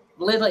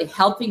 Literally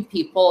helping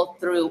people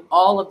through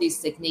all of these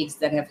techniques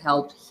that have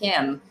helped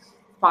him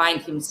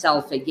find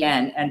himself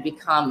again and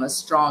become a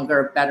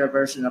stronger, better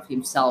version of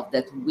himself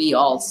that we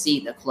all see,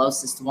 the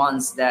closest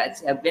ones that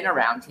have been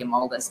around him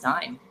all this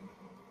time.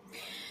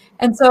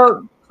 And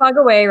so plug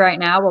away right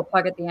now, we'll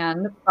plug at the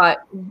end,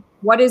 but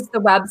what is the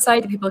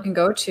website that people can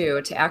go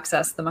to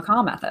access the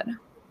McCall method?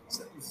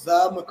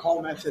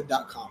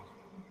 themccallmethod.com.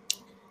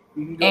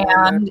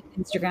 And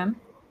Instagram?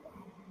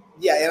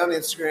 Yeah, and on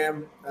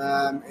Instagram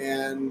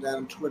and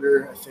on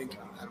Twitter, I think.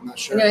 I'm not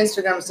sure. You know,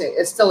 Instagram,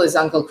 it still is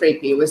Uncle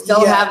Creepy. We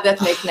still have that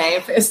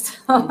nickname.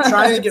 I'm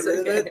trying to get rid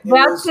of it.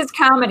 That's his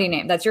comedy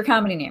name. That's your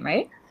comedy name,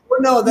 right? Well,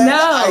 no,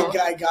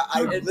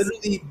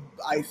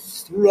 I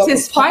threw up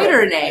his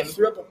spider name. I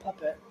threw up a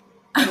puppet.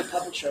 I have a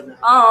puppet show now.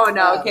 Oh,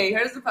 no. Okay,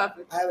 here's the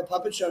puppet. I have a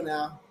puppet show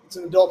now. It's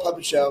an adult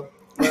puppet show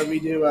where we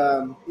do,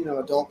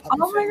 adult puppet.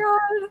 Oh, my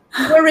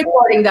God. We're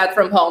recording that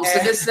from home. So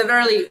this is a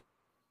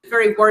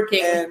very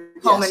working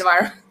home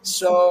environment.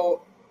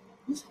 So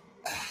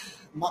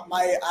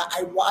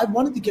I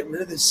wanted to get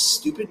rid of this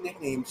stupid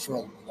nickname for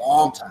a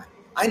long time.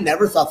 I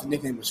never thought the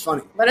nickname was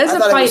funny. But as a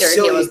fighter,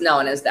 he was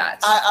known as that.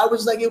 I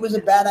was like, it was a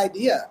bad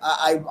idea.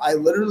 I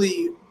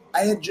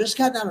had just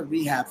gotten out of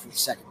rehab for the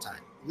second time.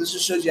 This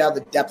just shows you how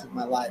the depth of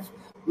my life.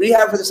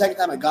 Rehab for the second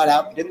time, I got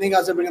out. I didn't think I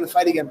was ever going to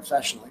fight again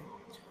professionally.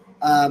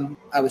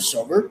 I was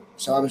sober,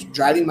 so I was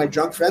driving my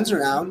drunk friends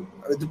around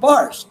at the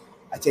bars.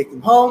 I take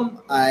them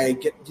home. I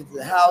get to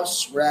the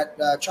house. We're at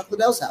Chuck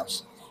Liddell's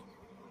house.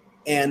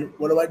 And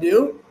what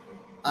do?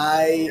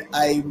 I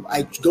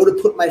go to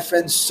put my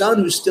friend's son,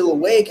 who's still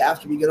awake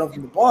after we get home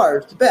from the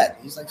bar, to bed.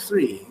 He's like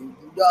 3.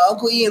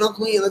 Uncle Ian,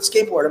 let's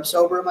skateboard. I'm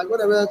sober. I'm like,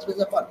 whatever, let's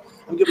have fun.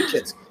 I'm good with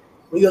kids.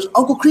 And he goes,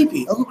 Uncle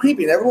Creepy.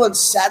 And everyone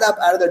sat up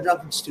out of their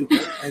drunken stupor.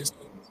 And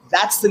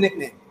that's the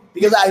nickname.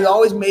 Because I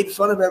always made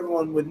fun of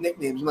everyone with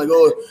nicknames. I'm like,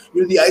 oh,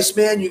 you're the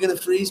Iceman? You're going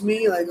to freeze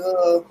me? Like,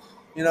 oh.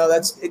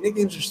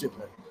 Nicknames are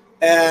stupid.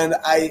 And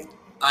I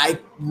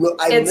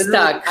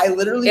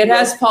literally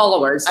has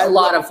followers, a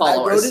lot of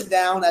followers. I wrote it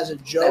down as a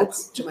joke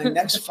to my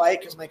next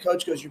fight because my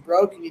coach goes, "You're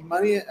broke, you need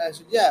money." I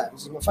said, "Yeah." He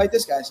said, "Well, fight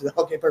this guy." I said,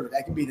 "Okay, perfect.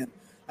 I can beat him.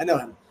 I know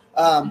him."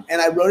 And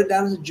I wrote it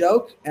down as a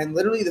joke. And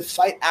literally the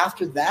fight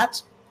after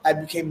that, I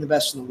became the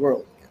best in the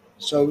world.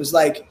 So it was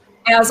like,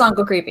 as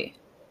Uncle Creepy.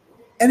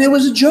 And it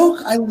was a joke.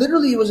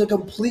 It was a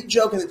complete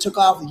joke, and it took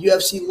off. The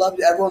UFC loved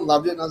it. Everyone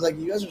loved it. And I was like,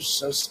 you guys are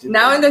so stupid.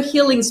 Now in the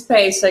healing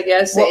space, I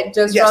guess, it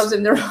just rubs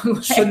in the wrong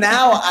way. So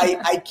now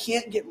I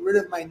can't get rid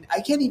of I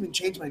can't even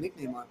change my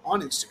nickname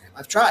on Instagram.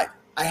 I've tried.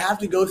 I have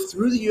to go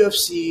through the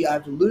UFC. I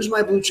have to lose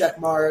my blue check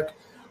mark.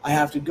 I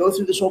have to go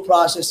through this whole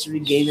process to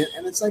regain it.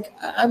 And it's like,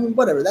 I mean,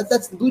 whatever.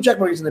 That's the blue check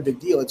mark isn't a big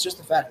deal. It's just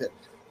the fact that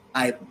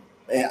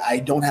I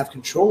don't have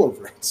control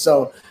over it.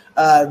 So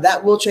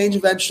that will change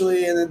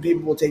eventually, and then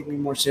people will take me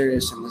more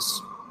serious in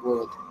this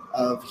world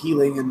of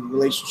healing and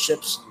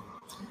relationships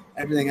and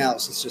everything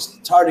else.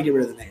 It's hard to get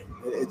rid of the name.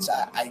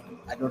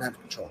 I don't have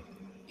control.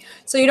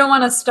 So you don't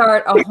want to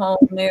start a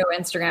whole new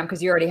Instagram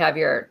because you already have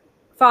your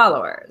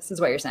followers,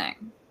 is what you're saying?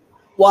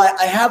 Well,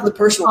 I have the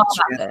personal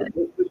Instagram,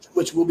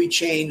 which will be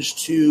changed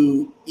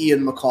to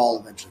Ian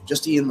McCall eventually,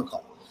 just Ian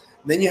McCall.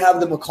 Then you have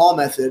the McCall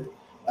method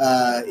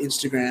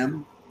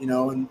Instagram.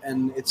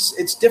 And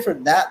it's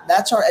different.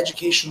 That's our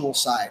educational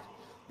side.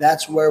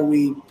 That's where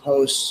we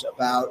post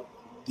about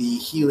the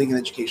healing and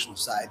educational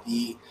side.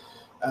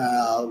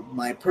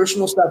 My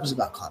personal stuff is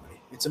about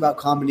comedy. It's about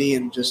comedy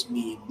and just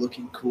me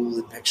looking cool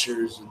in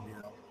pictures and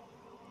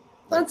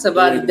That's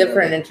about a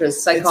different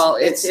interest.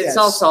 It's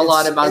also a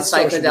lot about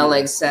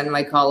psychedelics and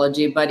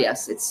mycology, but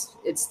yes,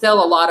 it's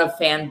still a lot of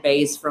fan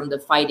base from the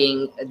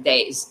fighting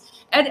days.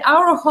 And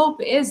our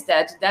hope is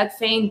that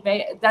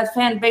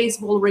fan base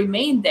will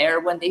remain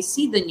there when they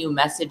see the new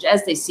message,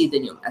 as they see the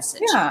new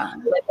message. Yeah.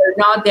 That they're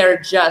not there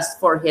just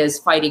for his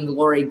fighting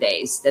glory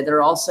days, that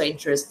they're also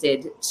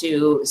interested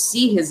to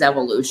see his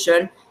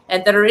evolution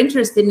and that are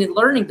interested in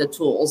learning the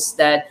tools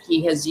that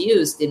he has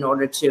used in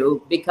order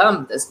to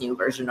become this new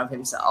version of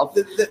himself.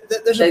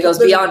 That goes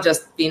beyond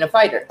just being a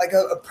fighter. Like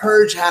a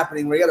purge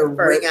happening where you got to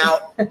wring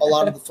out a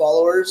lot of the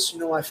followers.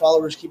 My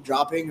followers keep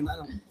dropping, and I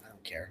don't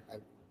care.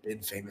 I've been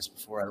famous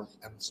before.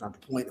 It's not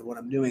the point of what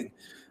I'm doing.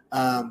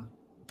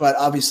 But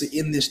obviously,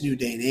 in this new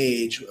day and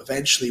age,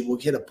 eventually we'll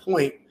hit a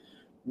point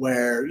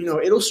where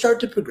it'll start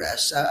to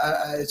progress.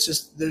 It's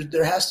just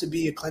there has to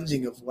be a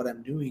cleansing of what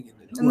I'm doing and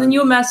the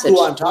new message.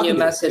 Who I'm talking new to.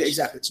 Message.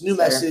 Exactly, it's a new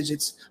message.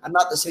 I'm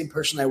not the same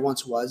person I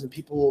once was, and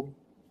people.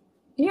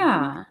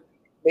 Yeah.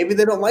 Maybe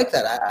they don't like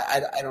that.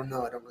 I don't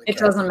know. I don't really care. It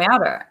doesn't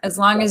matter as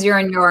long as you're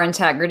in your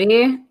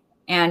integrity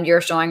and you're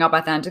showing up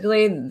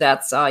authentically.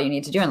 That's all you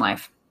need to do in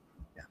life.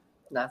 Yeah,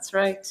 that's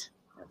right.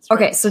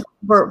 Okay, so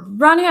we're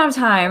running out of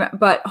time,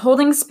 but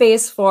holding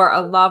space for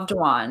a loved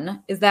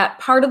one, is that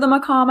part of the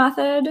McCall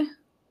method?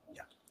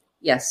 Yeah.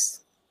 Yes.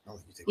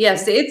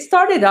 Yes, it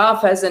started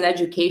off as an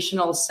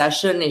educational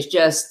session. It's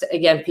just,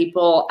 again,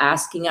 people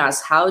asking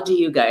us, how do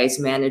you guys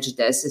manage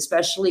this,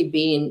 especially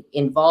being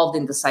involved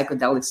in the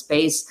psychedelic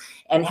space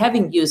and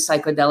having used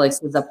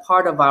psychedelics as a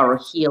part of our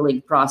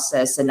healing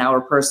process and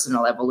our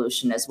personal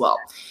evolution as well.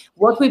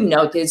 What we've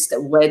noticed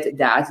with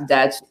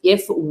that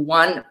if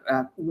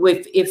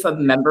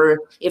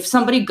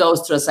somebody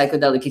goes through a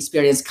psychedelic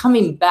experience,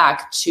 coming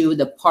back to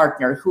the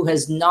partner who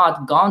has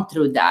not gone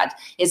through that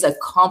is a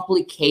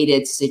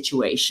complicated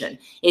situation.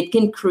 It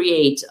can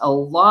create a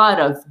lot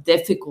of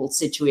difficult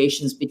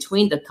situations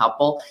between the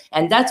couple,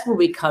 and that's where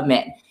we come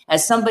in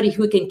as somebody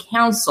who can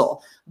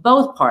counsel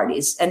both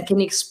parties and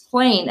can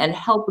explain and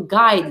help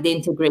guide the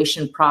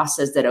integration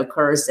process that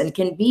occurs and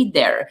can be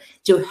there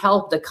to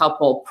help the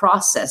couple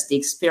process the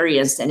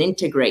experience and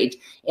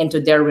integrate into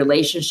their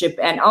relationship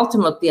and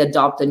ultimately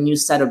adopt a new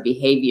set of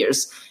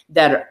behaviors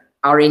that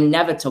are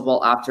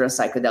inevitable after a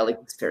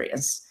psychedelic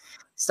experience.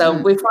 So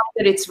we find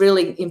that it's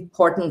really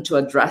important to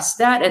address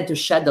that and to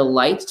shed a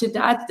light to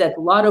that a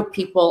lot of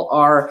people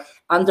are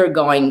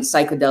undergoing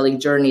psychedelic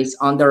journeys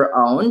on their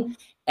own.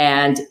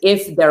 And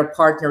if their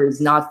partner is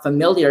not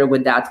familiar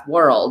with that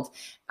world,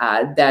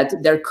 that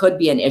there could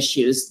be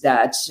issues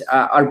that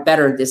are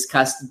better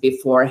discussed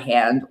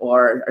beforehand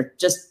or are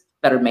just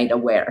better made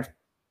aware.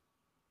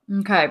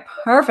 Okay,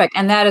 perfect.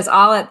 And that is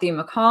all at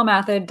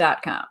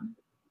themccallmethod.com.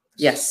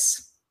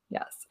 Yes.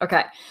 Yes.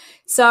 Okay.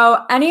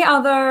 So any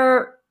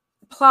other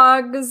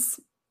plugs,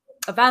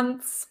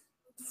 events,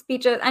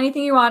 speeches,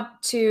 anything you want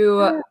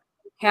to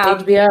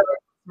have? HBO.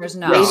 There's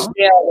no.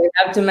 HBO. We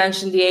have to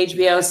mention the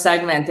HBO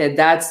segment.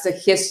 That's the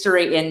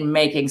history in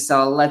making.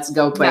 So let's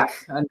go quick.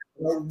 Yeah.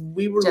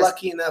 We were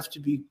lucky enough to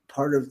be a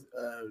part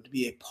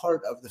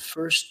of the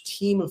first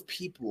team of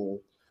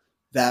people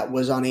that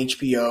was on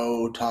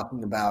HBO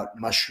talking about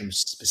mushrooms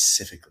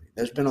specifically.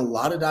 There's been a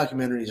lot of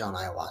documentaries on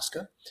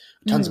ayahuasca,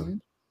 tons of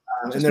them.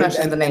 And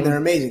they're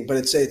amazing, but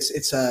this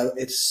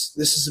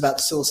is about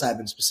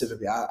psilocybin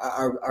specifically.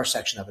 Our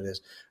section of it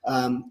is.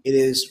 It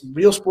is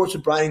Real Sports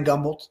with Brian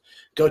Gumboldt.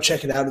 Go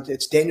check it out.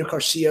 It's Daniel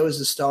Carcio is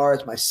the star.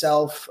 It's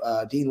myself,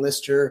 Dean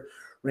Lister,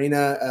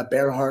 Irena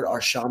Bearhart,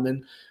 our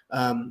shaman,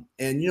 and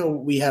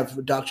we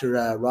have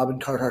Dr. Robin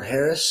Carhart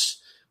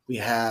Harris. We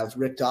have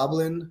Rick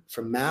Doblin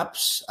from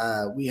MAPS.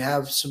 We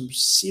have some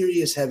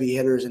serious heavy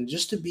hitters, and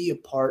just to be a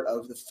part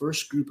of the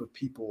first group of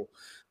people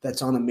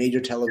that's on a major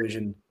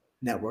television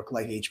network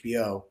like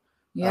HBO.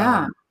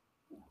 Yeah.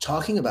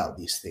 talking about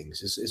these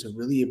things is a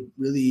really,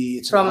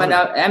 it's from an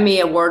Emmy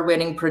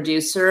award-winning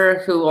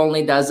producer who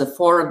only does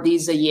 4 of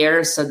these a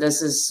year. So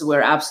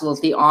we're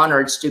absolutely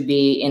honored to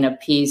be in a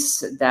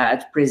piece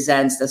that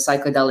presents the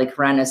psychedelic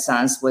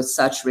renaissance with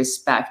such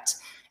respect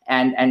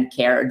and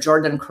care.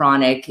 Jordan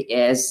Cronick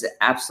is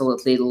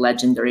absolutely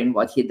legendary in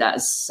what he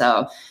does.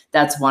 So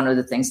that's one of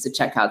the things to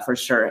check out for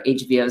sure.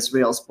 HBO's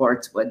Real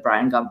Sports with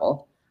Brian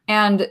Gumbel.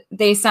 And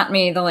they sent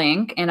me the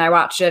link and I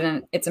watched it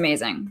and it's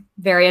amazing.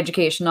 Very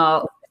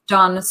educational,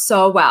 done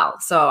so well.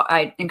 So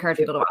I encourage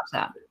people to watch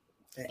that.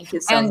 Thank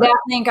you so much. That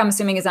link I'm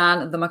assuming is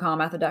on the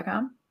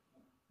McCallmethod.com.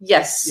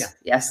 Yes. Yeah.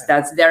 Yes,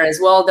 that's there as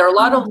well. There are a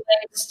lot of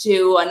links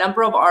to a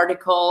number of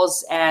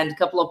articles and a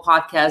couple of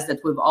podcasts that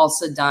we've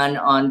also done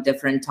on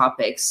different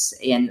topics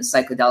in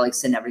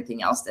psychedelics and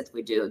everything else that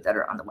we do that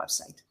are on the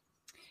website.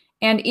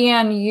 And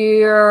Ian,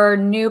 your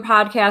new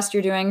podcast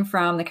you're doing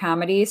from the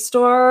Comedy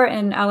Store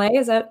in LA,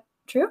 is that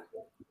true?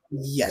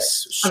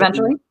 Yes.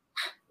 Eventually?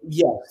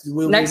 Yes.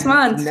 Next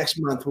month. Next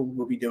month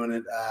we'll be doing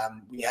it.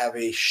 We have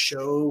a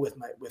show with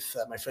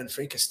my friend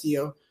Frank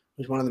Castillo,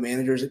 who's one of the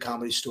managers at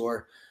Comedy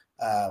Store.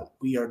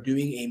 We are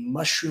doing a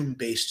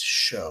mushroom-based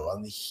show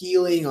on the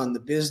healing, on the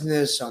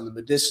business, on the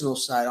medicinal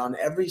side, on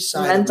every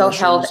side. Mental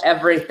health,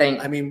 everything.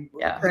 I mean,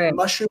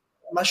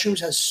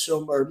 mushrooms has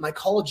or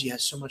mycology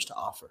has so much to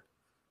offer.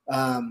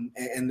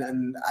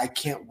 And I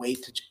can't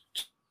wait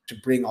to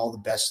bring all the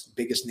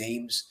biggest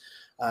names,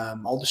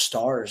 all the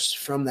stars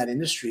from that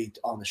industry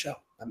on the show.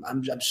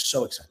 I'm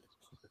so excited.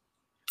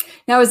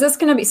 Now, is this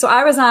going to be, so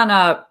I was on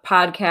a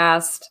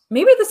podcast,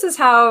 maybe this is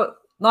how,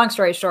 long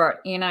story short,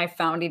 Ian and I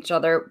found each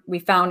other. We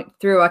found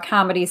through a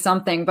comedy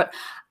something, but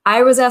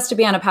I was asked to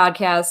be on a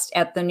podcast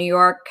at the New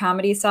York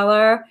Comedy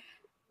Cellar.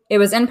 It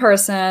was in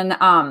person.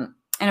 And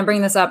I'm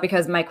bringing this up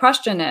because my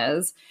question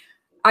is,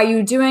 are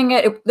you doing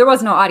it? There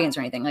was no audience or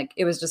anything. Like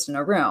it was just in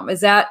a room.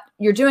 Is that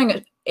you're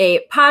doing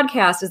a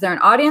podcast? Is there an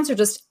audience or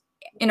just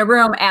in a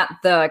room at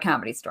the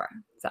Comedy Store,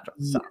 et cetera?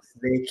 Yes,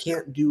 they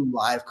can't do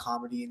live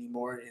comedy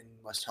anymore in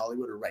West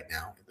Hollywood, or right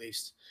now at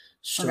least.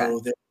 So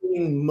they're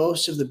putting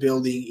most of the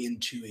building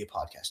into a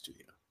podcast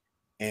studio.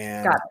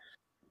 And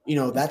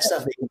that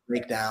stuff they can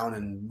break down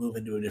and move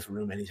into a different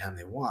room anytime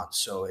they want.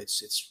 So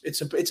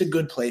it's a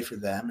good play for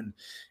them.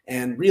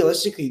 And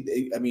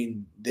realistically, I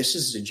mean, this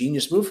is a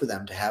genius move for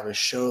them to have a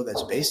show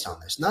that's based on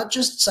this, not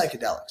just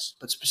psychedelics,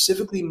 but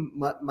specifically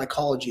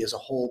mycology as a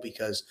whole,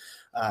 because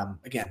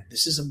again,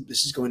 this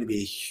is going to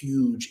be a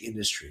huge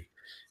industry.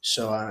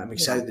 So I'm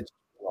excited to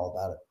talk all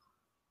about it.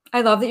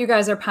 I love that you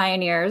guys are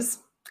pioneers.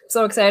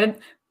 So excited.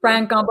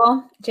 Brian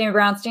Gumbel, Jamie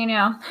Bronstein,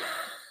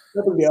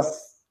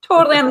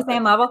 totally on the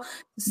same level.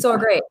 So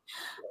great.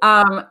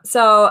 And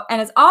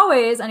as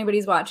always, anybody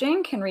who's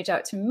watching can reach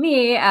out to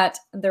me at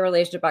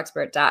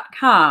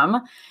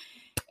therelationshipexpert.com.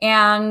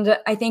 And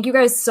I thank you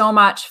guys so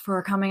much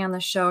for coming on the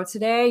show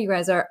today. You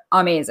guys are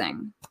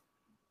amazing.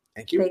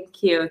 Thank you.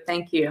 Thank you.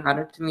 Thank you.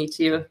 Honored to meet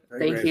you.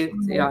 Thank you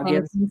to the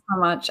audience. Thank you so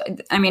much.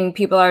 I mean,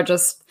 people are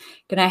just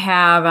going to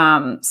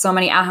have so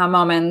many aha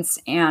moments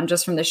and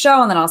just from the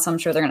show. And then also I'm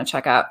sure they're going to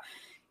check out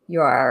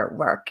your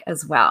work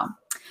as well.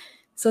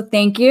 So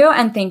thank you.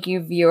 And thank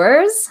you,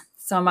 viewers,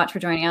 so much for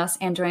joining us,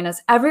 and join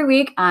us every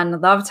week on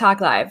Love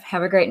Talk Live.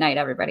 Have a great night,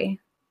 everybody.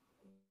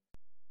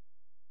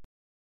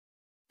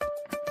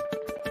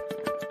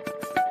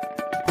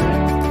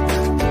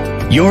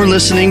 You're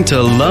listening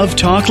to Love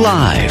Talk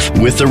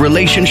Live with the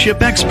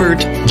relationship expert,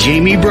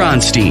 Jamie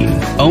Bronstein,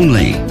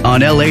 only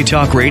on LA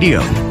Talk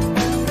Radio.